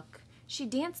closer look, she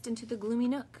danced into the gloomy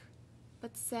nook,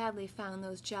 but sadly found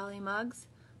those jolly mugs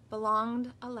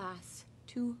belonged, alas,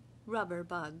 to rubber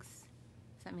bugs.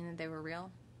 Does that mean that they were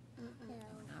real? No,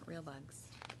 not real bugs.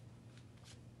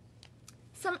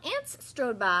 Some ants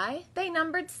strode by. They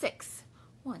numbered 6.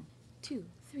 1, 2,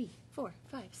 3, 4,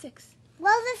 5, 6.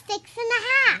 Well, the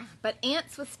 6.5. But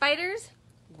ants with spiders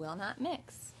will not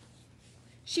mix.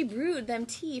 She brewed them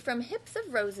tea from hips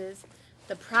of roses.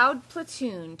 The proud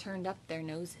platoon turned up their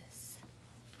noses.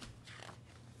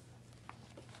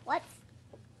 What?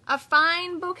 A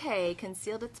fine bouquet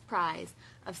concealed its prize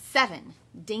of 7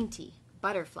 dainty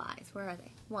butterflies. Where are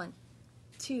they? 1,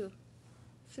 2,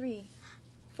 3,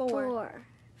 4,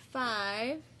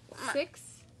 5, 6.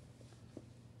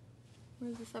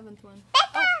 Where's the 7th one?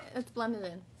 Oh, it's blended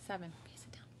in. 7. Okay,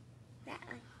 sit down. That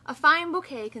one. A fine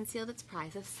bouquet concealed its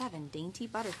prize of 7 dainty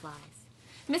butterflies.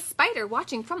 Miss Spider,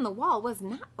 watching from the wall, was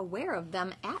not aware of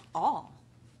them at all.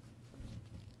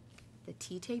 The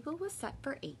tea table was set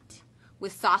for 8,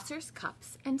 with saucers,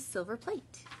 cups, and silver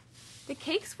plate. The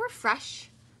cakes were fresh,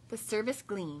 the service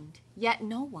gleamed, yet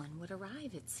no one would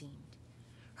arrive, it seemed.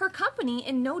 Her company,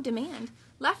 in no demand,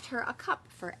 left her a cup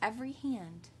for every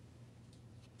hand.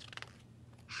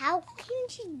 How can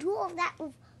she do all that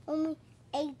with only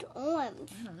 8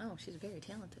 arms? I don't know. She's very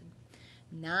talented.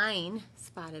 9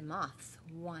 spotted moths.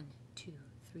 1, 2,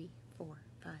 3, 4,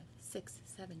 5, 6,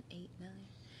 7, 8, 9.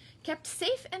 Kept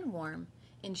safe and warm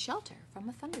in shelter from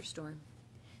a thunderstorm.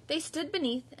 They stood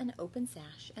beneath an open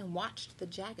sash and watched the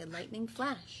jagged lightning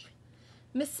flash.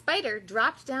 Miss Spider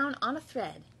dropped down on a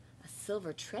thread, a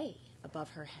silver tray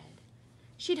above her head.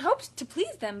 She'd hoped to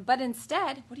please them, but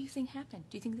instead, what do you think happened?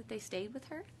 Do you think that they stayed with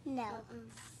her? No.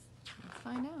 Let's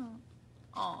find out.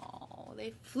 Oh,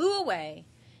 they flew away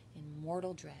in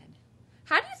mortal dread.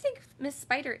 How do you think Miss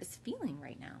Spider is feeling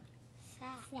right now?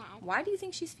 Sad. Why do you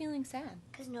think she's feeling sad?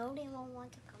 Because nobody will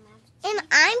want to come out. And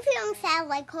I'm feeling sad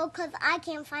like her because I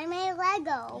can't find my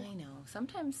Lego. I know.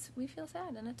 Sometimes we feel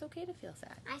sad, and it's okay to feel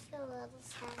sad. I feel a little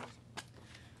sad.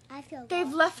 I feel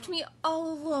They've left me all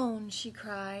alone, she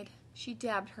cried. She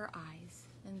dabbed her eyes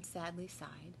and sadly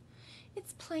sighed.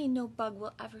 It's plain no bug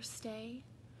will ever stay.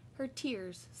 Her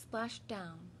tears splashed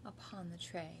down upon the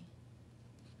tray.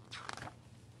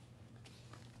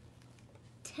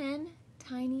 10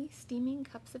 tiny steaming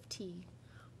cups of tea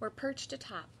were perched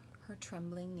atop her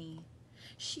trembling knee.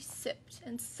 She sipped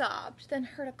and sobbed, then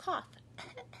heard a cough,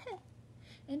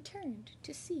 and turned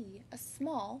to see a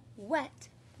small, wet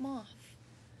moth.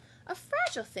 A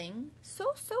fragile thing,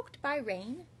 so soaked by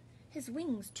rain, his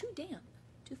wings too damp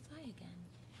to fly again.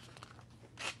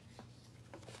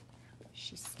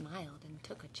 She smiled and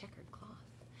took a checkered cloth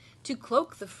to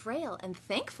cloak the frail and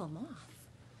thankful moth.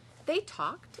 They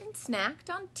talked and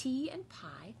snacked on tea and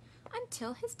pie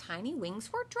until his tiny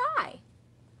wings were dry.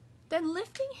 Then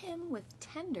lifting him with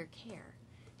tender care,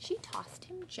 she tossed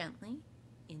him gently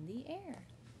in the air.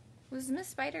 Was Miss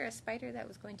Spider a spider that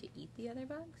was going to eat the other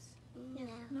bugs?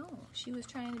 No, she was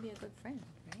trying to be a good friend,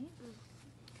 right?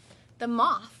 The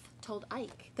moth told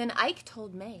Ike, then Ike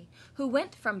told May, who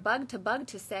went from bug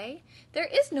to say, there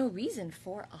is no reason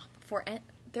for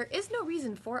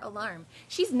alarm.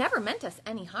 She's never meant us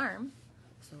any harm.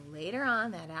 So later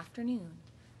on that afternoon,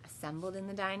 assembled in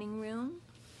the dining room,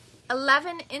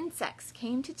 11 insects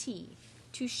came to tea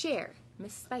to share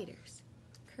Miss Spider's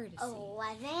courtesy.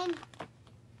 11?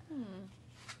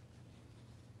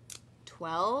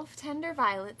 12 tender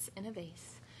violets in a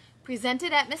vase,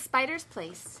 presented at Miss Spider's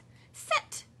place,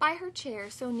 set by her chair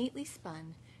so neatly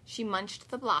spun, she munched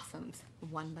the blossoms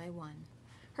one by one.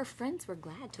 Her friends were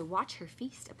glad to watch her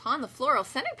feast upon the floral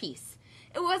centerpiece.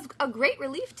 It was a great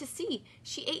relief to see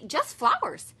she ate just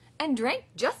flowers and drank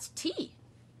just tea.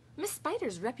 Miss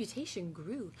Spider's reputation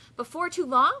grew. Before too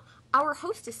long, our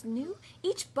hostess knew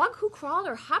each bug who crawled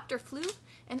or hopped or flew,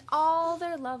 and all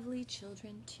their lovely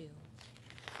children too.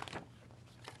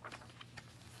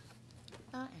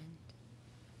 The end.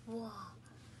 Whoa.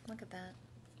 Look at that.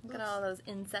 Look at all those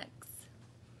insects.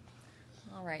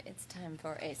 All right, it's time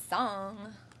for a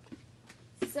song.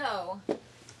 So,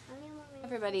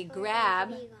 everybody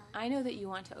grab. I know that you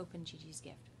want to open Gigi's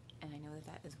gift, and I know that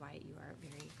that is why you are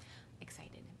very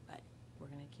excited, but we're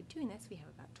going to keep doing this. We have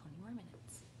about 20 more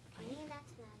minutes. Okay?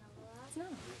 That's not a lot. It's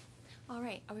not. All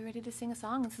right, are we ready to sing a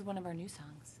song? This is one of our new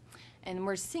songs. And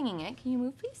we're singing it. Can you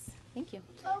move, please? Thank you.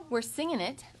 Oh. We're singing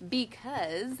it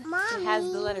because Mommy. it has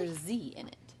the letter Z in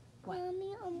it. What?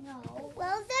 Mommy, no.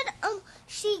 Well, then,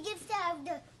 she gets to have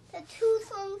the two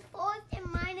songs first and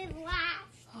mine is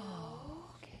last. Oh,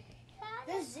 okay.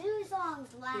 The zoo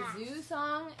song's last. The zoo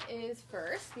song is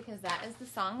first because that is the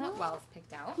song that Wells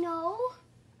picked out. No.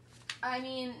 I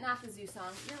mean, not the zoo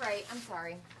song. You're right. I'm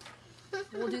sorry.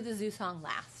 We'll do the zoo song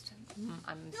last.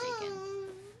 I'm mistaken.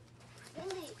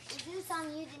 Really, the zoo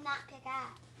song you did not pick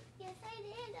out. Yes, I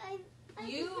did. I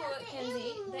You, picked out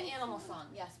Kenzie, the animal animal song. song.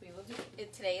 Yes, we will do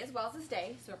it. Today is Wells'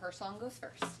 day, so her song goes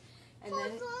first. And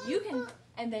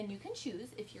then you can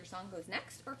choose if your song goes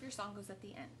next or if your song goes at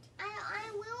the end. I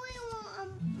really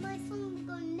want my song to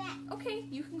go next. Okay,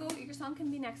 you can go. Your song can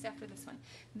be next after this one.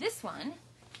 This one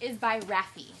is by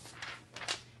Raffi,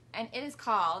 and it is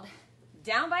called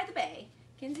 "Down by the Bay."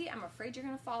 Kinsey, I'm afraid you're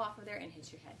gonna fall off of there and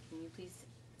hit your head. Can you please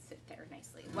sit there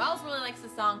nicely? Wells really likes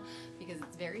this song because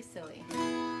it's very silly.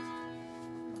 Are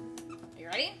you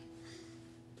ready?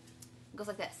 It goes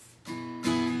like this.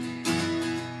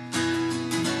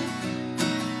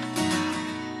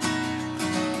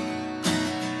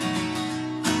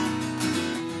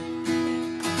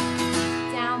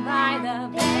 Down by the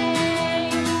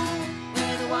bay,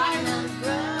 where the watermelons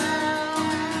grow,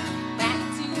 back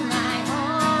to my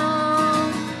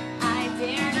home, I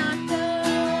dare not go,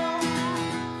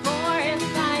 for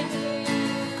if I do,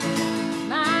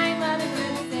 my mother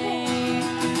would say,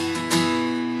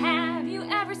 have you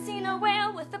ever seen a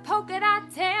whale with a polka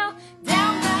dot tail?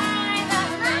 Down by the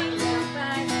bay,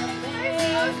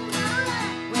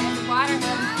 where the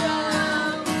watermelons grow.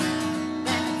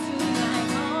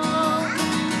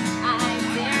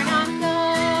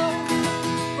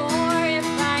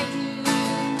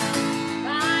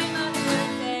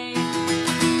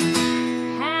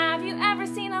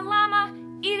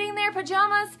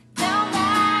 Pajamas down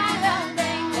by the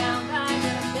bay, down by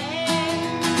the bay,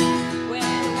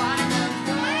 where the watermelons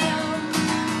grow.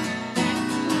 Back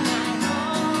to my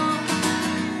home,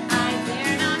 I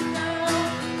dare not go,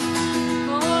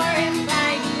 for if I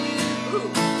do,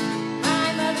 my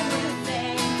mother will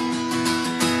say.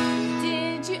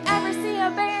 Did you ever see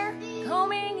a bear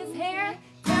combing his hair?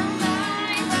 Down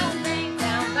by the bay,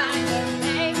 down by the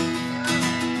bay.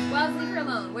 Well, leave her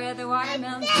alone, where the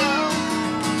watermelons grow.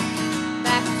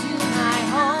 Back to my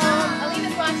home.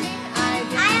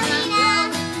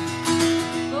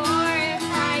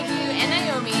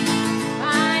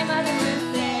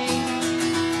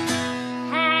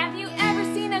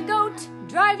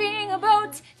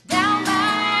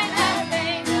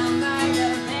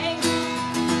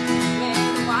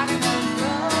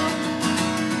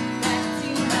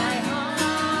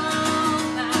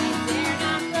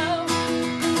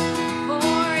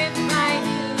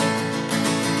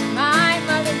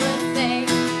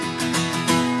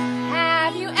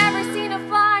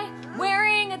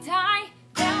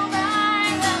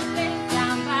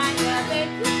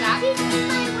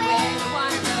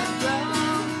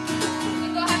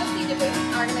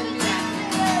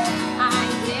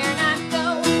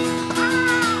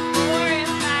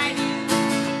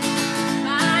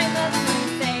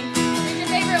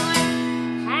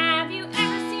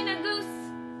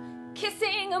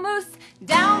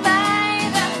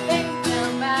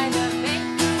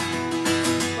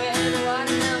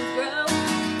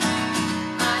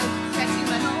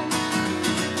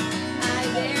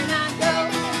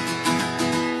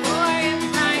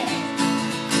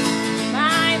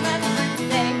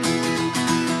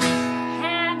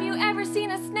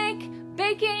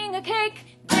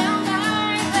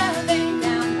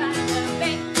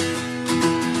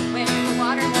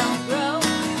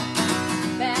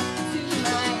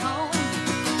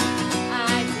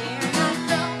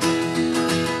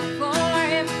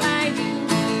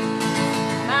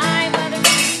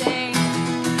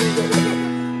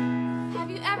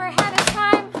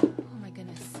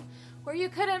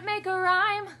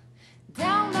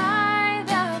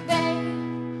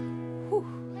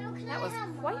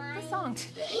 is quite the song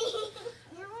today.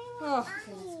 Oh,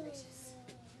 goodness gracious.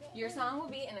 Your song will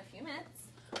be in a few minutes.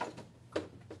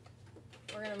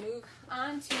 We're going to move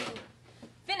on to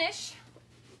finish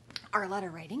our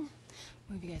letter writing.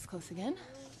 Move you guys close again.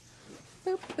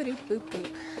 Boop, ba-doop, boop, boop.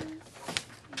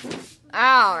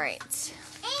 All right.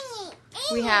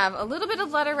 We have a little bit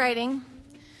of letter writing,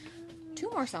 2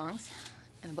 more songs,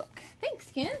 and a book. Thanks,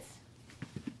 kids.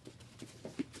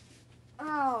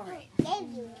 All right.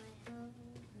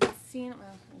 Let's see. Well,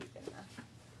 that's good enough.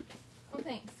 Oh,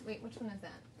 thanks. Wait, which one is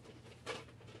that?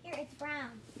 Here, it's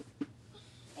brown.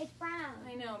 It's brown.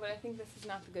 I know, but I think this is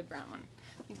not the good brown one.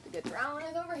 I think the good brown one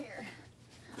is over here.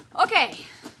 Okay.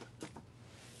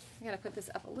 I gotta put this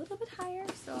up a little bit higher,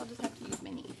 so I'll just have to use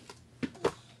my knee.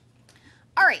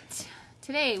 All right.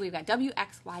 Today we've got W,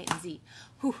 X, Y, and Z.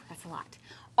 Whew, that's a lot.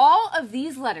 All of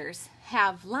these letters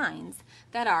have lines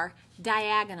that are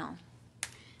diagonal.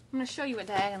 I'm going to show you what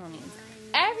diagonal means.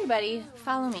 Everybody,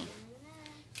 follow me.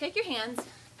 Take your hands,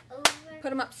 put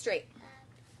them up straight.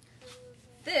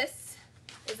 This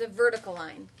is a vertical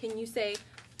line. Can you say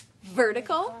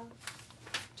vertical?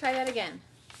 Try that again.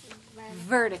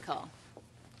 Vertical.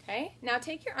 Okay? Now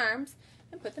take your arms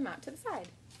and put them out to the side,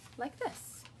 like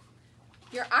this.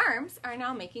 Your arms are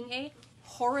now making a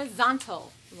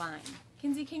horizontal line.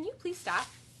 Kinsey, can you please stop?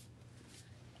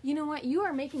 You know what? You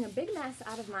are making a big mess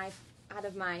out of my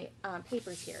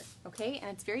papers here, okay?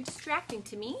 And it's very distracting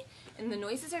to me, and the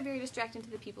noises are very distracting to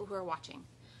the people who are watching,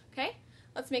 okay?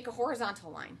 Let's make a horizontal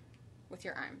line with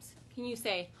your arms. Can you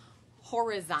say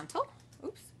horizontal?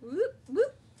 Oops, whoop,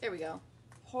 whoop. There we go.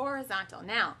 Horizontal.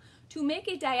 Now, to make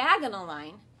a diagonal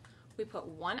line, we put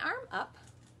one arm up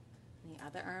and the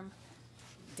other arm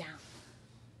down,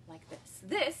 like this.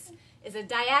 This is a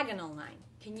diagonal line.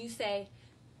 Can you say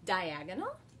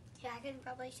diagonal? Yeah, I can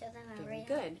probably show them a Very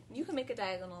good. You can make a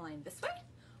diagonal line this way,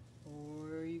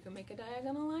 or you can make a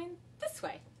diagonal line this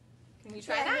way. Can you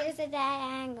try that? Here's a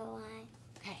diagonal line.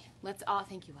 Okay, let's all,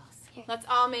 thank you, Wells. Here. Let's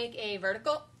all make a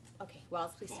vertical, okay,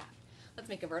 Wells, please stop. Let's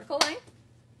make a vertical line,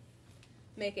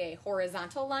 make a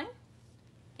horizontal line,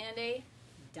 and a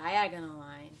diagonal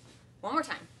line. One more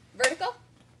time. Vertical,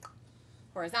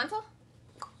 horizontal,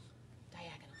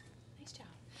 diagonal. Nice job.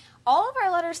 All of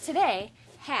our letters today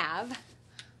have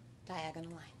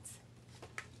diagonal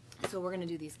lines. So we're going to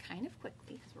do these kind of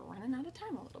quickly because we're running out of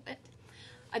time a little bit.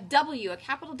 A W, a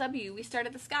capital W, we start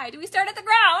at the sky. Do we start at the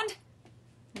ground?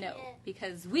 No,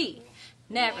 because we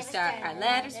never start our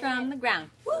letters from the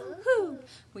ground. Woo-hoo!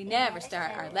 We never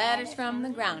start our letters from the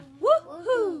ground.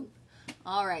 Woo-hoo!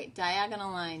 All right,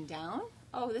 diagonal line down.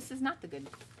 Oh, this is not the good.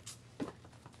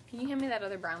 Can you hand me that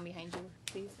other brown behind you,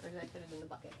 please? Or did I put it in the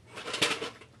bucket?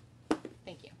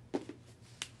 Thank you.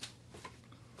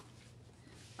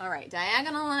 All right,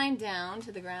 diagonal line down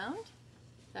to the ground.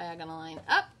 Diagonal line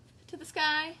up to the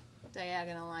sky.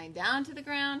 Diagonal line down to the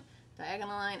ground.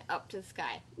 Diagonal line up to the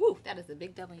sky. Woo, that is a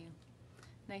big W.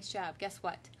 Nice job. Guess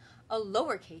what? A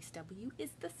lowercase w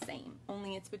is the same,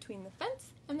 only it's between the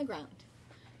fence and the ground.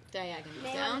 Diagonal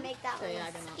down,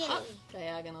 diagonal up,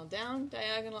 diagonal down,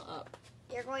 diagonal up.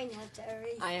 You're going to have to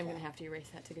erase I am going to have to erase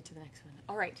that to get to the next one.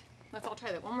 All right, let's all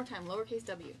try that one more time. Lowercase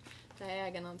w.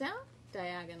 Diagonal down,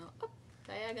 diagonal up,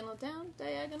 diagonal down,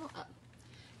 diagonal up.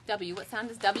 W, what sound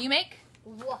does W make?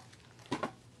 Wah.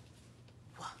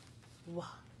 Wah, wah,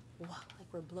 wah. Like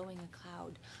we're blowing a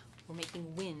cloud. We're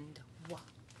making wind. Wah.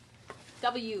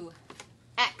 W,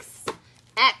 X.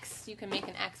 X, you can make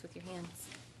an X with your hands.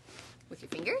 With your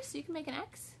fingers, you can make an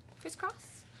X.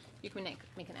 Crisscross. You can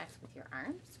make an X with your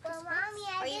arms. Well, Mommy,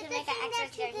 or you can make an X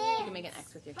with your hands. You can make an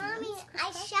X with your hands. Mommy,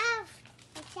 I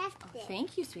shoved it.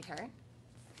 Thank you, sweetheart.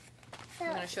 So,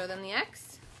 I'm going to show them the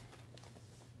X.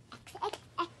 X, X,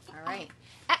 All right.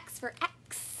 X for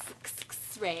X.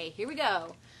 X-ray. Here we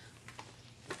go.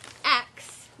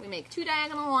 X. We make two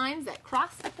diagonal lines that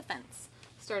cross at the fence.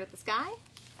 Start at the sky,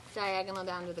 diagonal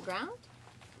down to the ground.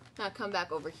 Now come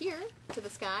back over here to the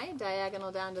sky,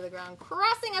 diagonal down to the ground,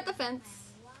 crossing at the fence.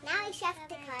 now I shoved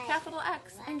the card. Capital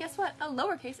X. And guess what? A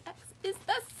lowercase x is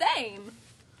the same.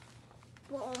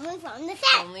 Well, only from the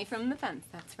fence. Only from the fence.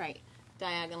 That's right.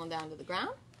 Diagonal down to the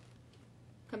ground.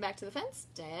 Come back to the fence,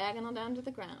 diagonal down to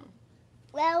the ground.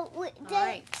 Well, All they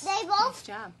right. both. Nice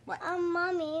job. What?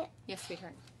 Mommy, Yes,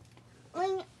 sweetheart.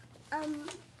 when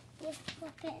just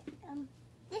look at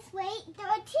this way, there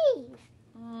are T's.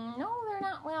 No, they're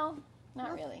not. Well,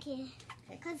 not really. Okay.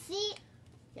 Okay. Cause see,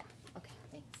 Yeah. Okay.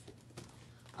 Thanks.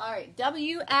 All right.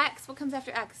 W X. What comes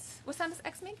after X? What sound does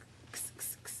X make? X,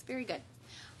 X, X. Very good.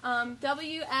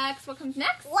 W X. What comes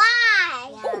next?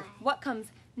 Y. Ooh, what comes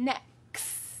next?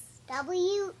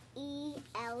 W E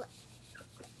L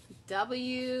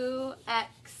W,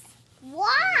 X, Why?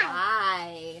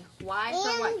 Y. Y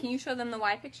for what? Can you show them the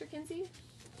Y picture, Kinsey?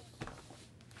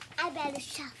 I better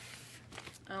shuffle.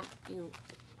 Oh, you.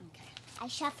 Okay. I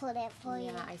shuffled it for you.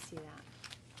 Yeah, I see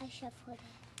that. I shuffled it.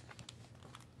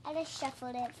 I just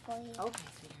shuffled it for you. Okay,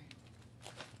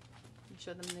 sweetheart. You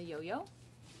show them the yo-yo?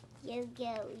 You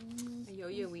go. The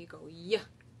yo-yo, we go yeah,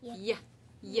 Yeah. yeah,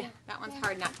 yeah. That one's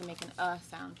hard not to make an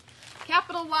sound.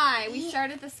 Capital Y, we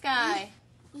start at the sky.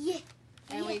 Yeah.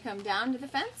 And we come down to the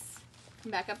fence,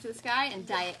 come back up to the sky, and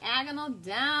diagonal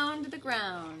down to the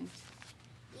ground.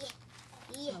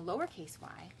 Yeah. A lowercase y.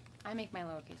 I make my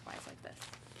lowercase y's like this.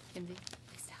 Kinsey,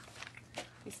 please stop.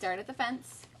 We start at the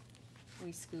fence.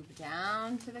 We scoop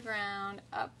down to the ground,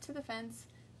 up to the fence,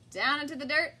 down into the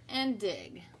dirt, and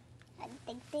dig. I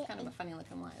think they Kind of a funny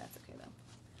looking Y. That's okay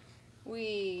though.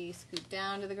 We scoop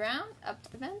down to the ground, up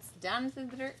to the fence, down into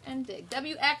the dirt, and dig.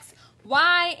 W, X,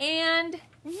 Y, and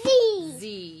Z.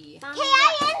 Z. Mommy,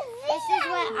 this is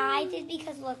what I did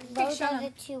because look, those show are them.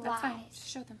 the two That's fine. Y's. Just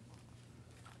show them.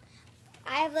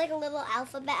 I have like a little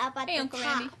alphabet up at Hey, the Uncle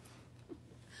top. Randy.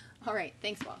 All right,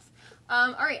 thanks, boss.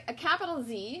 All right, a capital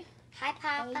Z. Hi,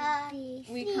 Papa.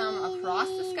 We come across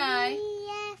the sky,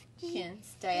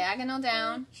 Kins, diagonal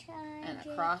down, and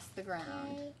across the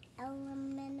ground.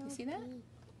 You see that?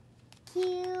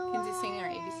 Kinsey's singing our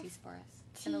ABCs for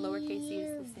us. And the lowercase z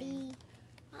is the same.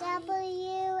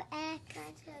 W, X,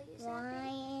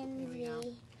 Y, and Here we go.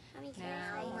 Z.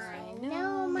 Now I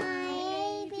Know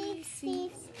my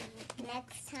ABCs.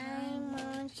 Next time,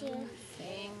 won't you?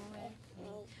 Sing with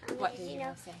me. What did you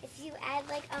know? say? If you add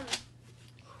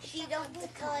if you don't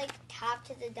put the top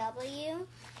to the W,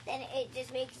 then it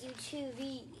just makes you two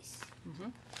V's.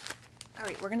 All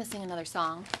right, we're going to sing another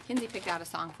song. Kinsey picked out a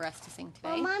song for us to sing today.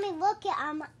 Well, Mommy, look at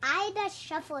I just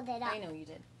shuffled it up. I know you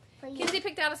did. For you. Kinsey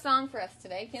picked out a song for us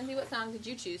today. Kinsey, what song did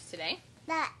you choose today?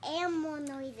 The animal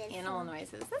noises. Animal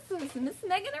Noises. This is Miss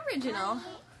Megan original.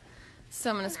 So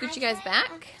I'm going to scoot you guys back.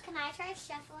 Can I try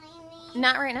shuffling these?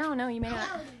 Not right now. No, you may I not.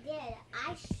 already did.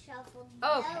 I shuffled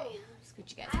Okay. those. Scoot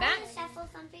you guys I back. want to shuffle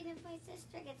something if my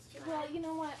sister gets too Well, high. you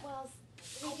know what? Well,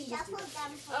 I shuffled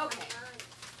them for Okay.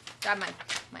 my mom. grab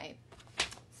my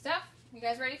stuff. You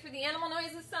guys ready for the Animal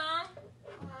Noises song?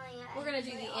 Oh, yeah, We're gonna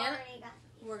do I the already got-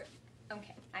 We're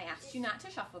okay. I asked you not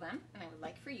to shuffle them, and I would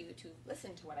like for you to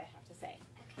listen to what I have to say.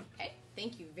 Okay?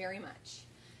 Thank you very much.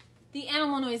 The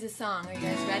Animal Noises song. Are you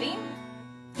guys ready?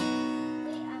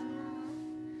 Wait,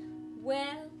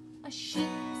 Well, a sheep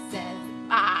says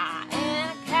ah,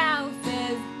 and a cow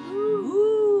says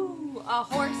ooh. A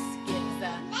horse gives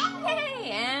a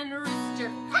hey, and a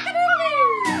rooster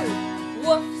cock-a-doodle-doo.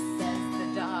 Wolf says the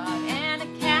dog, and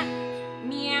a cat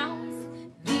meows.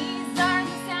 These are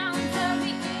the sounds of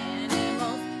the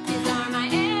animals. These are my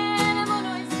animal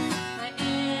noises, my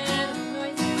animal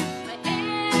noises, my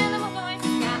animal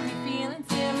noises. Got me feeling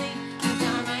silly. These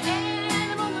are my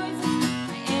animal noises,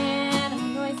 my animal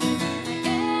noises, my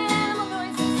animal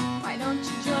noises. Why don't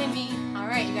you join me? All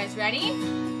right, you guys ready?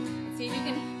 Let's see if you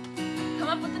can come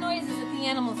up with the noises that the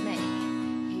animals make.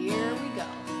 Here we go.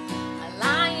 A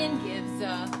lion gives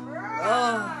a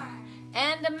roar,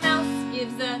 and a mouse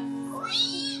gives a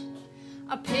squeak.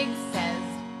 A pig says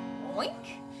oink,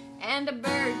 and a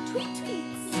bird tweet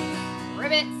tweets.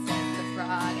 Ribbit says the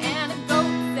frog, and a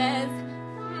goat says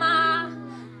ma.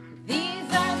 These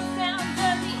are the sounds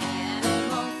of the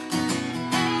animals.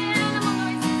 Animal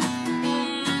noises,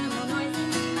 animal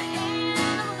noises, my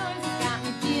animal noises got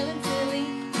me feeling silly.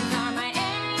 These are my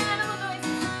animal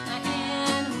noises, my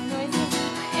animal noises,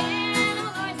 my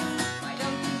animal noises. Why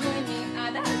don't you join me?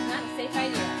 That is not a safe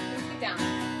idea. Please get down.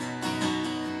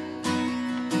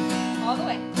 All the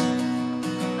way.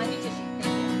 On your tissue. Thank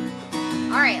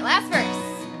you. All right, last verse.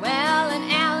 Well, an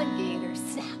alligator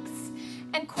snacks,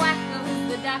 and quack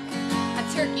goes the duck. A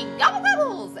turkey gobble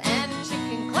gobbles, and a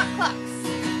chicken cluck clucks.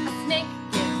 A snake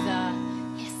gives a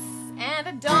hiss, and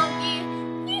a donkey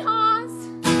hee-haws.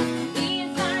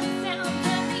 These are the sounds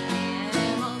of the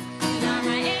animals. These are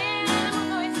my animal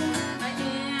noises, my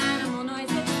animal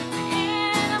noises, my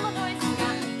animal noises.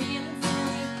 Got me feeling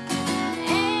silly.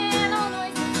 Animal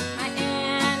noises, my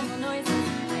animal noises,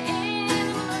 my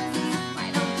animal noises. Why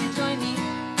don't you join me?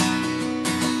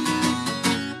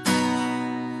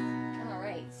 All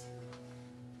right.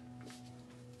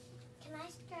 Can I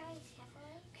try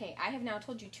shuffling? Okay, I have now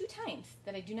told you 2 times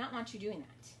that I do not want you doing that.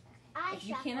 I If you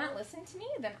shuffled. cannot listen to me,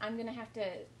 then I'm going to have to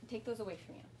take those away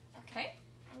from you. Okay?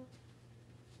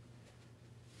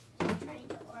 I'm trying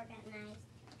to organize.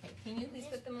 Okay, can you please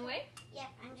put them away? Yep,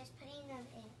 I'm just putting them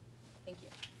in. Thank you.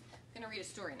 I'm going to read a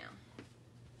story now.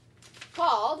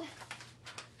 Called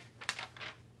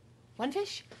One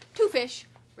Fish, Two two fish,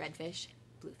 red fish,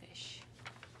 blue fish.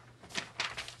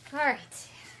 All right.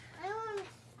 I want to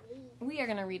see. We are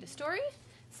going to read a story,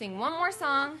 sing one more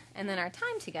song, and then our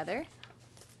time together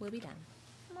will be done.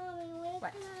 Mommy, where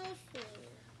What? can I see?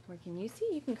 Where can you see?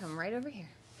 You can come right over here.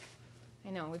 I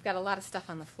know, we've got a lot of stuff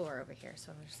on the floor over here,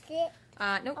 so there's... Sit.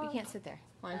 Nope, you can't sit there.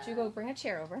 Why don't you go bring a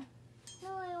chair over? No,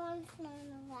 I want to sit on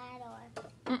the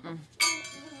ladder. Mm-mm.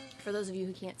 For those of you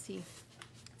who can't see,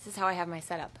 this is how I have my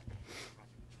setup.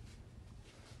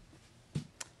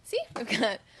 See,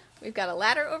 we've got a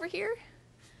ladder over here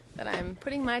that I'm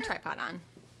putting my tripod on.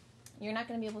 You're not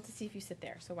going to be able to see if you sit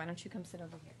there, so why don't you come sit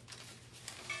over here?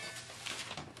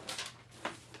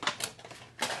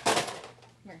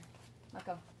 Here, let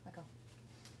go, let go.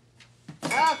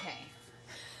 Okay.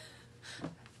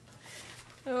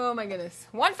 Oh my goodness.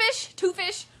 One fish, two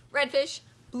fish, red fish,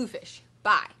 blue fish.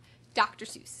 By Dr.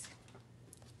 Seuss.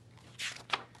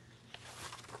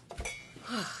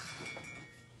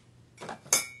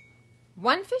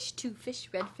 One fish, two fish,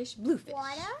 red fish, blue fish.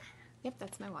 Water? Yep,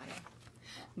 that's my water.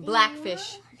 Black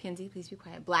fish. Kenzie, please be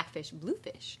quiet. Black fish, blue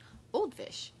fish, old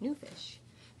fish, new fish.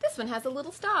 This one has a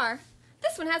little star.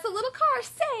 This one has a little car.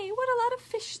 Say, what a lot of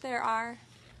fish there are.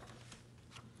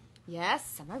 Yes,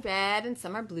 some are red and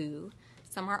some are blue.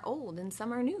 Some are old and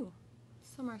some are new.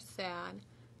 Some are sad.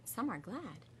 Some are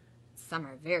glad. Some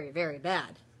are very, very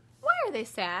bad. Why are they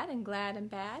sad and glad and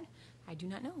bad? I do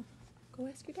not know. Go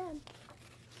ask your dad.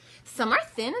 Some are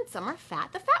thin and some are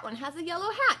fat. The fat one has a yellow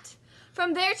hat.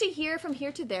 From there to here, from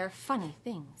here to there, funny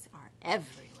things are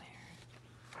everywhere.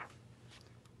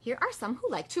 Here are some who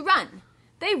like to run.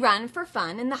 They run for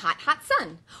fun in the hot, hot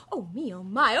sun. Oh me, oh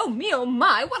my, oh me, oh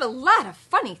my, what a lot of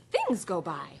funny things go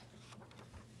by.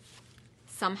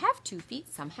 Some have 2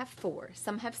 feet, some have 4.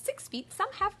 Some have 6 feet,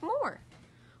 some have more.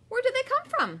 Where do they come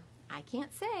from? I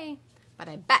can't say, but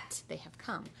I bet they have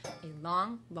come a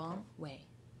long, long way.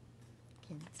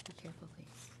 Let's be careful,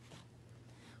 please.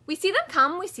 We see them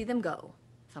come, we see them go.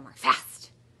 Some are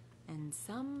fast, and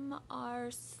some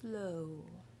are slow.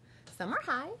 Some are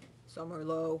high, some are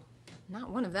low.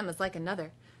 Not one of them is like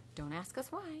another. Don't ask us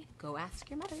why. Go ask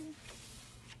your mother.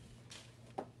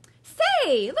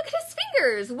 Say, look at his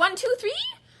fingers. 1, 2, 3.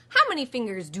 How many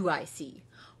fingers do I see?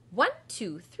 1,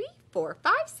 2, 3, 4,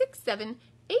 5, 6, 7,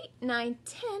 8, 9,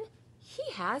 10.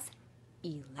 He has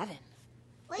 11.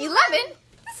 Wait, 11? Mommy.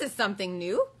 This is something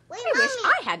new. Wait, I wish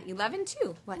Mommy. I had 11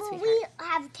 too. What, Well, sweetheart? we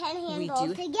have 10 hands We all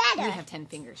do. together. We have 10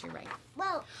 fingers. You're right.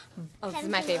 Well, Oh, this 10 is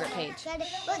my favorite fingers page. together.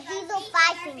 But these are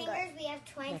 5 fingers. We have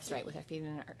 20. That's right, with our feet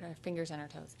and our fingers on our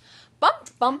toes.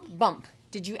 Bump, bump, bump.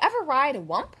 Did you ever ride a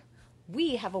wump?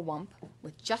 We have a wump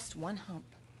with just one hump.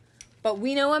 But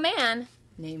we know a man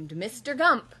named Mr.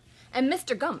 Gump. And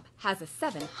Mr. Gump has a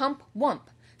 7-hump wump.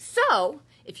 So,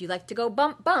 if you like to go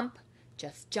bump, bump,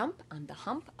 just jump on the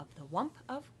hump of the wump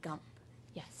of Gump.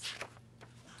 Yes.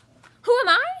 Who am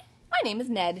I? My name is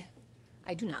Ned.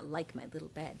 I do not like my little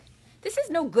bed. This is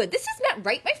no good. This is not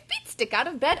right. My feet stick out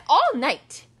of bed all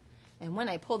night. And when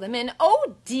I pull them in,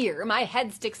 oh dear, my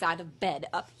head sticks out of bed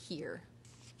up here.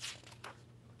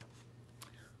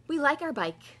 We like our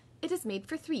bike. It is made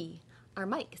for 3. Our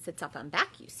Mike sits up on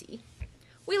back, you see.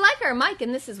 We like our Mike,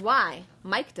 and this is why.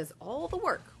 Mike does all the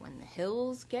work when the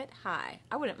hills get high.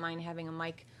 I wouldn't mind having a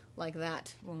Mike like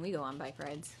that when we go on bike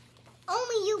rides.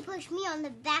 Only you push me on the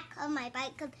back of my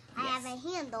bike because I have a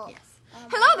handle. Yes.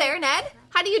 Hello there, Ned.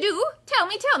 How do you do? Tell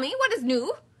me, what is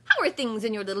new? How are things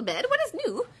in your little bed? What is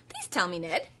new? Please tell me,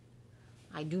 Ned.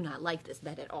 I do not like this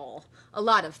bed at all. A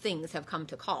lot of things have come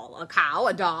to call. A cow,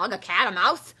 a dog, a cat, a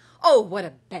mouse. Oh, what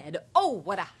a bed. Oh,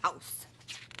 what a house.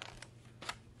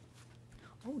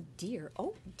 Oh,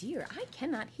 dear, I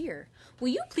cannot hear. Will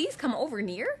you please come over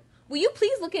near? Will you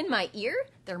please look in my ear?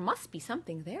 There must be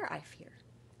something there, I fear.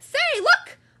 Say,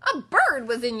 look! A bird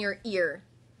was in your ear.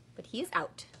 But he is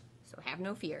out, so have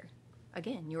no fear.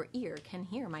 Again, your ear can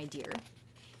hear, my dear.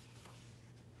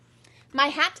 My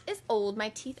hat is old, my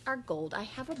teeth are gold. I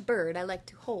have a bird I like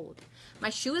to hold. My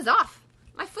shoe is off,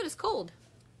 my foot is cold.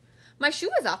 My shoe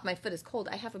is off, my foot is cold.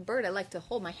 I have a bird I like to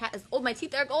hold. My hat is old, my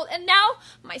teeth are gold. And now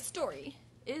my story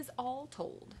is all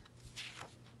told.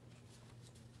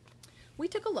 We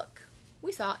took a look.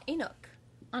 We saw a nook.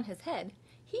 On his head,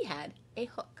 he had a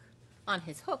hook. On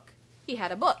his hook, he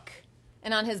had a book.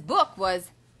 And on his book was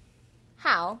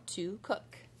how to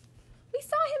cook. We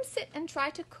saw him sit and try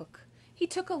to cook. He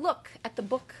took a look at the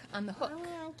book on the hook. Mommy,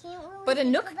 I can't really But a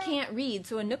think nook about- can't read,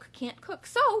 so a nook can't cook.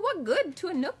 So what good to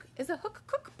a nook is a hook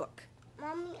cookbook?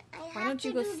 Mommy, I have Why don't to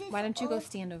you go? do this Why don't you go all-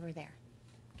 stand over there?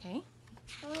 Okay,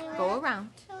 Mommy, go around.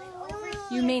 Mommy,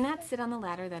 You may not sit on the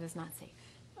ladder. That is not safe.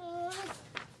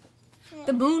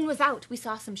 The moon was out. We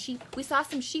saw some sheep. We saw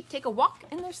some sheep take a walk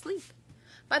in their sleep.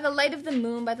 By the light of the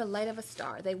moon, by the light of a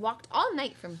star, they walked all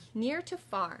night from near to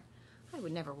far. I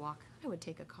would never walk. I would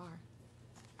take a car.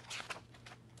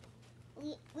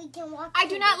 We can walk. I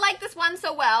do not like this one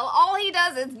so well. All he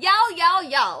does is yell, yell,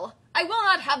 yell. I will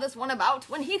not have this one about.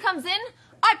 When he comes in,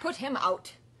 I put him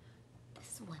out.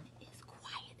 This one is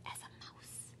quiet as a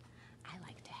mouse. I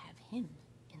like to have him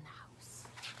in the house.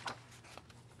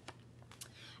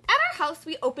 At our house,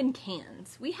 we open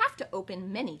cans. We have to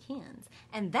open many cans,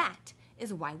 and that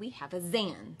is why we have a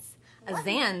Zans. A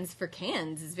Zans for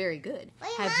cans is very good.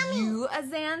 Wait, have Mommy. you a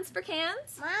Zans for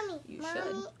cans? Mommy, You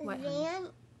should. What, honey? Zan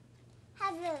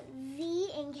has a Z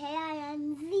and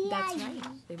K-I-N-Z. That's right.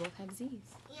 They both have Z's.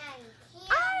 Yeah, you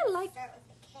can't I like- start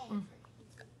with a K.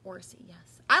 Or C, yes.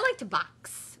 I like to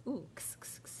box. Ooh,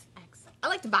 X. I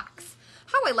like to box.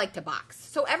 How I like to box.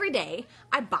 So every day,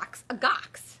 I box a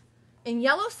gox. In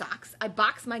yellow socks, I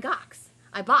box my gox.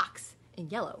 I box in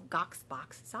yellow gox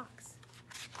box socks.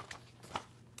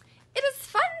 It is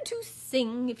fun to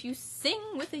sing if you sing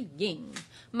with a ying.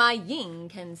 My ying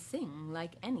can sing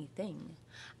like anything.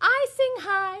 I sing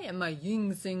high and my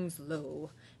ying sings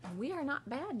low. And we are not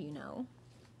bad, you know.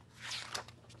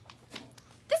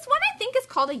 This one I think is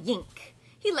called a yink.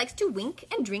 He likes to wink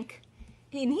and drink,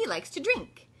 and he likes to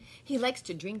drink. He likes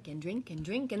to drink and drink and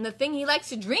drink, and the thing he likes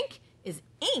to drink is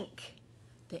ink.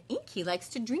 The ink he likes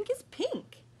to drink is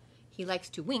pink. He likes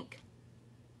to wink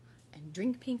and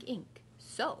drink pink ink.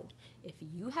 So, if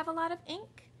you have a lot of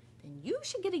ink, then you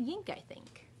should get a yink, I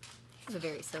think. This is a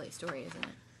very silly story, isn't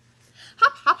it?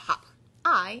 Hop, hop, hop.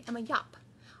 I am a yop.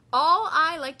 All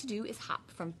I like to do is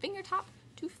hop from fingertop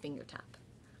to fingertop.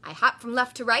 I hop from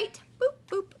left to right, boop,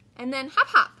 boop, and then hop,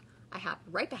 hop. I hop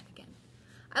right back again.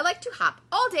 I like to hop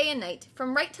all day and night,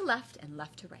 from right to left and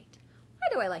left to right. Why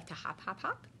do I like to hop, hop,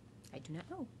 hop? I do not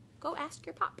know. Go ask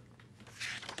your pop.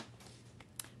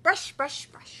 Brush, brush,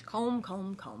 brush, comb,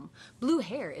 comb, comb. Blue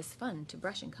hair is fun to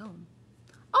brush and comb.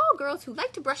 All girls who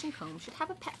like to brush and comb should have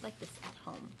a pet like this at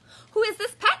home. Who is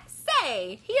this pet?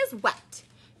 Say, he is wet.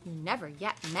 You never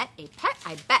yet met a pet,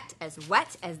 I bet, as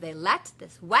wet as they let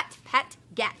this wet pet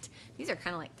get. These are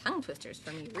kind of like tongue twisters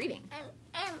for me reading.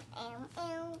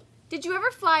 Did you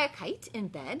ever fly a kite in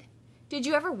bed? Did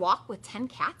you ever walk with 10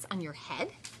 cats on your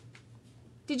head?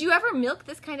 Did you ever milk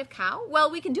this kind of cow?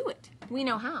 Well, we can do it. We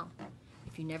know how.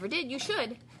 If you never did, you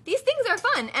should. These things are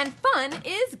fun, and fun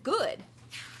is good.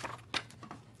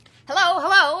 Hello,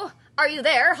 hello. Are you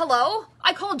there? Hello?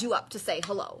 I called you up to say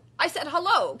hello. I said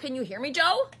hello. Can you hear me,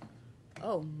 Joe?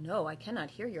 Oh, no, I cannot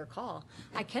hear your call.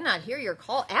 I cannot hear your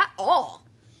call at all.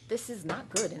 This is not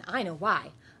good, and I know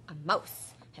why. A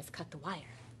mouse has cut the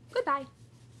wire. Goodbye.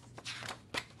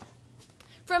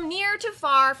 From near to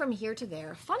far, from here to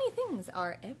there, funny things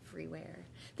are everywhere.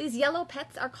 These yellow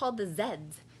pets are called the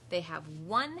Zeds. They have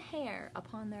one hair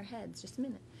upon their heads. Just a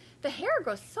minute. The hair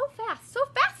grows so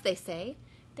fast, they say.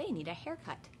 They need a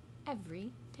haircut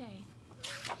every day.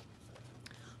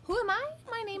 Who am I?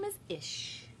 My name is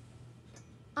Ish.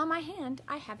 On my hand,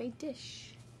 I have a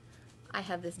dish. I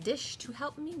have this dish to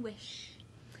help me wish.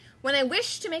 When I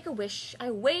wish to make a wish,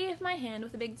 I wave my hand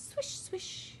with a big swish,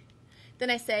 swish. Then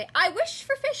I say, I wish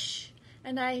for fish,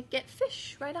 and I get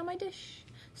fish right on my dish.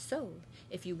 So,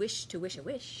 if you wish to wish a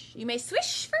wish, you may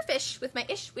swish for fish with my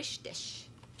ish wish dish.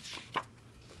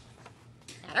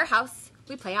 At our house,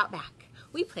 we play out back.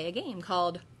 We play a game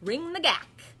called Ring the Gack.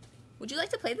 Would you like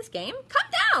to play this game?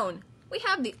 Come down! We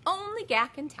have the only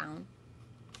gack in town.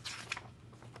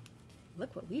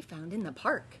 Look what we found in the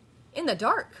park. In the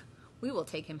dark, we will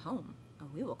take him home,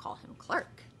 and we will call him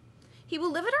Clark. He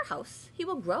will live at our house. He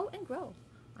will grow and grow.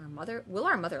 Will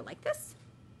our mother like this?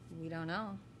 We don't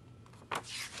know.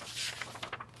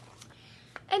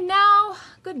 And now,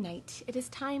 good night. It is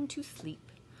time to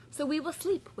sleep. So we will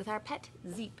sleep with our pet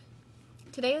Zeep.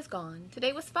 Today is gone.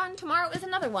 Today was fun. Tomorrow is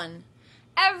another one.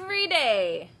 Every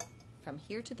day, from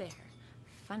here to there,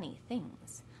 funny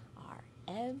things are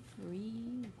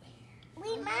everywhere.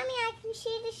 Wait, Mommy, I can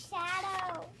see the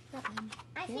shadow.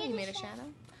 I Yeah, see you the made a shadow. shadow?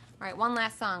 All right, one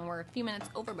last song. We're a few minutes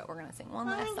over, but we're going to sing one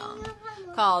last Mommy, song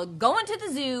Mommy. called Going to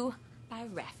the Zoo by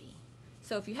Raffi.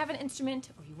 So if you have an instrument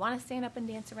or you want to stand up and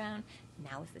dance around,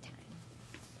 now is the time.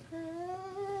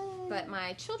 But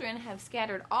my children have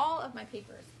scattered all of my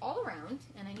papers all around,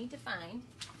 and I need to find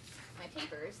my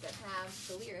papers that have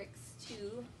the lyrics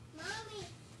to... Mommy,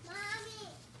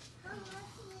 come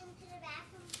into the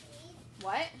bathroom, please.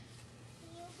 What?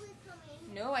 Can you please come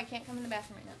in? No, I can't come in the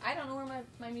bathroom right now. I don't know where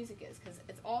my music is because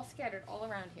it's all scattered all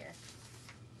around here.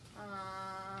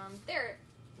 There.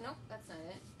 Nope, that's not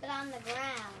it. but on the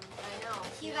ground. I know.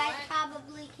 You know guys what?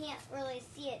 probably can't really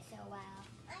see it so well.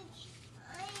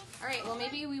 All right, well,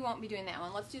 maybe we won't be doing that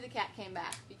one. Let's do The Cat Came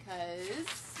Back because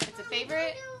it's a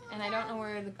favorite, and I don't know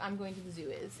where I'm going to the zoo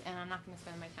is, and I'm not going to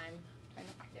spend my time trying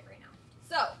to find it right now.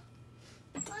 So,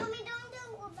 Mommy, don't do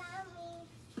without me.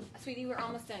 sweetie, we're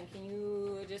almost done. Can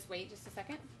you just wait just a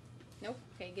second? Nope.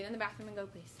 Okay, get in the bathroom and go,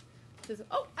 please.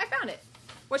 Oh, I found it.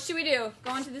 What should we do?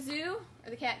 Going to the zoo or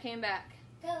The Cat Came Back?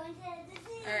 Going to the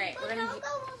zoo. All right, we're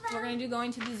gonna do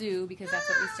going to the zoo because that's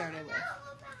what we started with.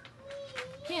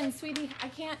 Ken, sweetie, I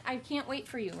can't wait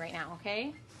for you right now,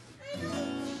 okay?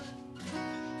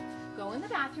 Go in the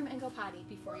bathroom and go potty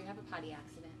before you have a potty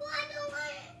accident. Well, I don't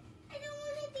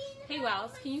want to be in the Hey,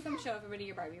 Wells, can you come show everybody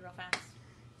your Barbie real fast?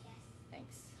 Yes.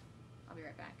 Thanks. I'll be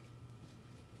right back.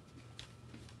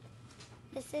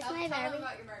 This is Tell my them Barbie.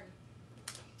 about your Barbie.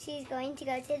 She's going to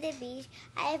go to the beach.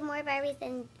 I have more Barbies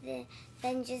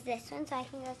than just this one, so I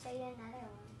can go show you another one.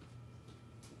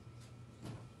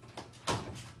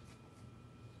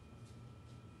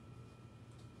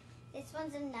 This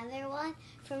one's another one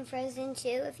from Frozen 2.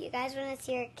 If you guys want to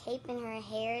see her cape and her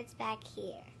hair, it's back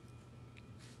here.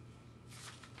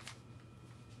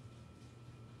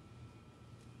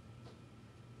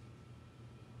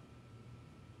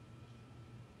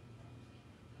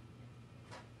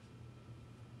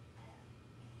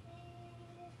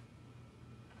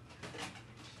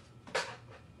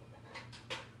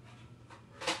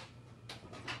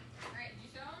 All right, did you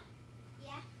show them?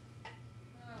 Yeah.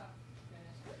 Oh,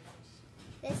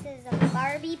 goodness. This is a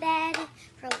Barbie bag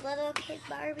for little kid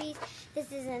Barbies.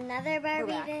 This is another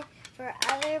Barbie back. bag for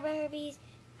other Barbies.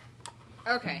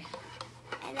 Okay.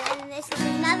 And then this is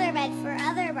another bed for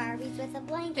other Barbies with a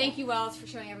blanket. Thank you, Wells, for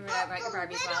showing everybody about your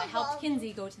Barbies while I helped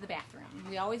Kinsey go to the bathroom.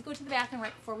 We always go to the bathroom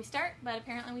right before we start, but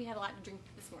apparently we had a lot to drink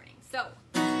this morning. So,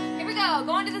 here we go.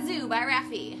 Going to the zoo by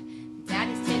Raffi.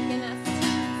 Daddy's taking us to the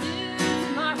zoo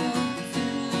tomorrow.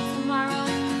 Zoo tomorrow.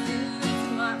 Zoo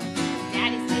tomorrow.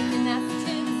 Daddy's taking us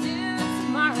to the zoo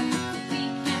tomorrow. We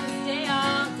can stay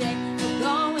all day. We're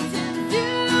going to the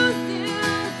zoo, zoo,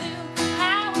 zoo.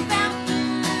 How about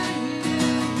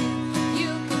you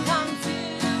can come too.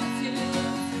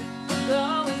 We're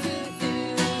going to the zoo,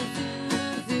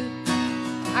 zoo, zoo.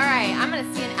 All right, I'm gonna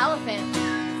see an elephant.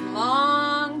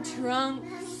 Long trunk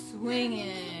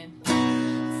swinging.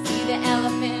 See the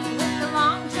elephant with the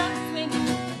long trunk swinging,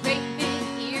 great big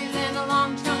ears and a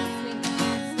long trunk swinging,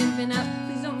 sniffing up.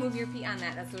 Please don't move your feet on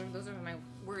that. Those are my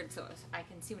words, so I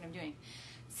can see what I'm doing.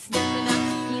 Sniffing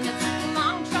up peanuts with the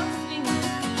long trunk swinging,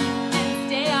 and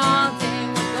stay all day.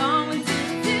 We're going to the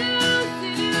zoo,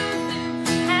 zoo,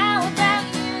 zoo. How about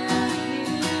you?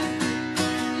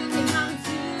 You can come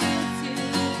too.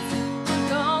 We're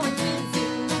going to the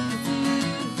zoo,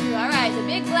 zoo, zoo. All right, the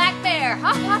big black bear,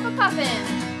 huff, huff, a puffin'.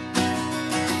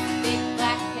 Big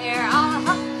black bear, all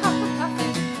huff, huff, a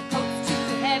puffin'. The coat's too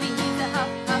heavy, he's a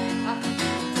huff, huff, puffin'.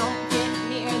 Don't get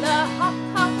near the huff,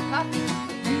 huff, puffin'.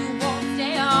 You won't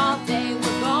stay all day.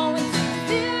 We're going to the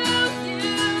zoo, zoo,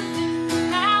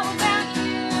 zoo. How about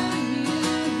you?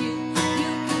 You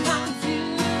can come too.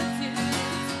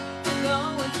 We're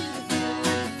going to the zoo,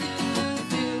 zoo,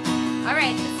 zoo. All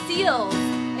right, the seals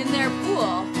in their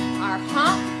pool are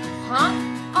honk, honk,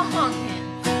 a honkin'.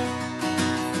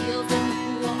 Seals in the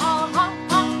pool all honk,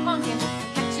 honk, honkin'.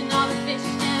 Catching all the fish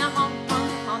and a honk,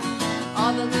 honk, honk.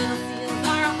 All the little seals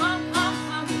are a honk, honk,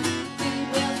 honkin'. We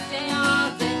will stay all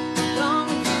day. Going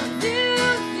to the zoo,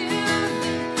 zoo,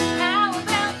 zoo. How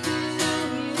about you?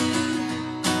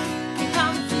 You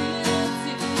come too.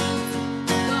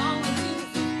 Going to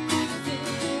the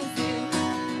zoo, zoo.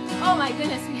 Oh my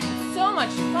goodness, we had so much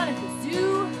fun at the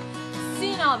zoo.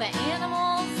 Seeing all the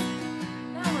animals.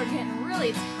 Now we're getting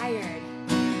really tired.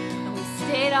 And we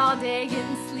stayed all day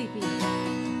getting sleepy.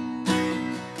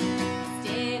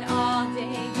 Stayed all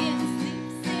day getting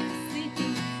sleepy.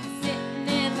 Sitting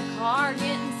in the car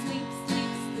getting sleepy.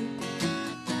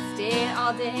 Stayed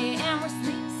all day and we're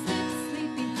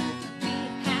sleepy. We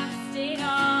have stayed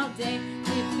all day.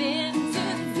 We've been to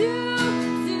the zoo,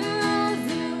 zoo,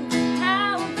 zoo.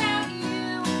 How about you?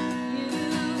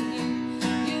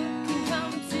 You can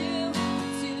come too.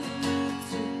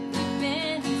 We've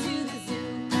been to the zoo.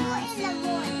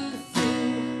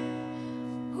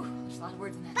 Whew, there's a lot of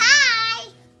words in that. Bye!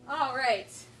 All right.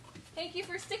 Thank you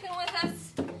for sticking with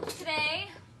us today.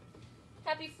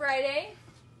 Happy Friday.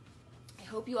 I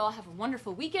hope you all have a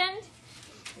wonderful weekend.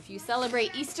 If you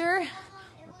celebrate Easter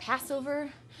or Passover.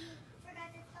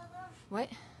 Forgot to tell them What?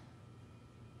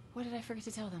 What did I forget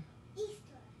to tell them?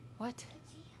 Easter. What?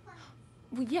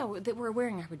 that we're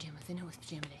wearing our pajamas. I know it's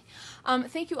pajama day.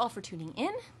 Thank you all for tuning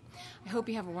in. I hope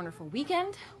you have a wonderful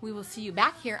weekend. We will see you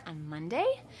back here on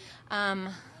Monday. I'm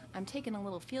taking a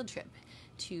little field trip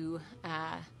to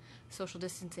social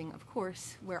distancing, of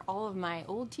course, where all of my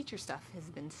old teacher stuff has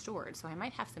been stored. So I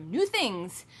might have some new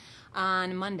things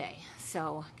on Monday.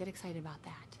 So get excited about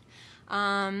that.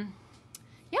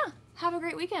 Yeah, have a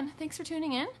great weekend. Thanks for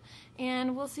tuning in,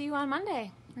 and we'll see you on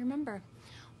Monday. Remember,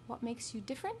 what makes you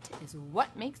different is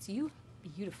what makes you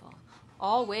beautiful.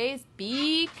 Always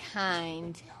be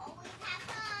kind. Always have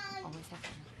fun. Always have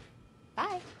fun.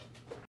 Bye.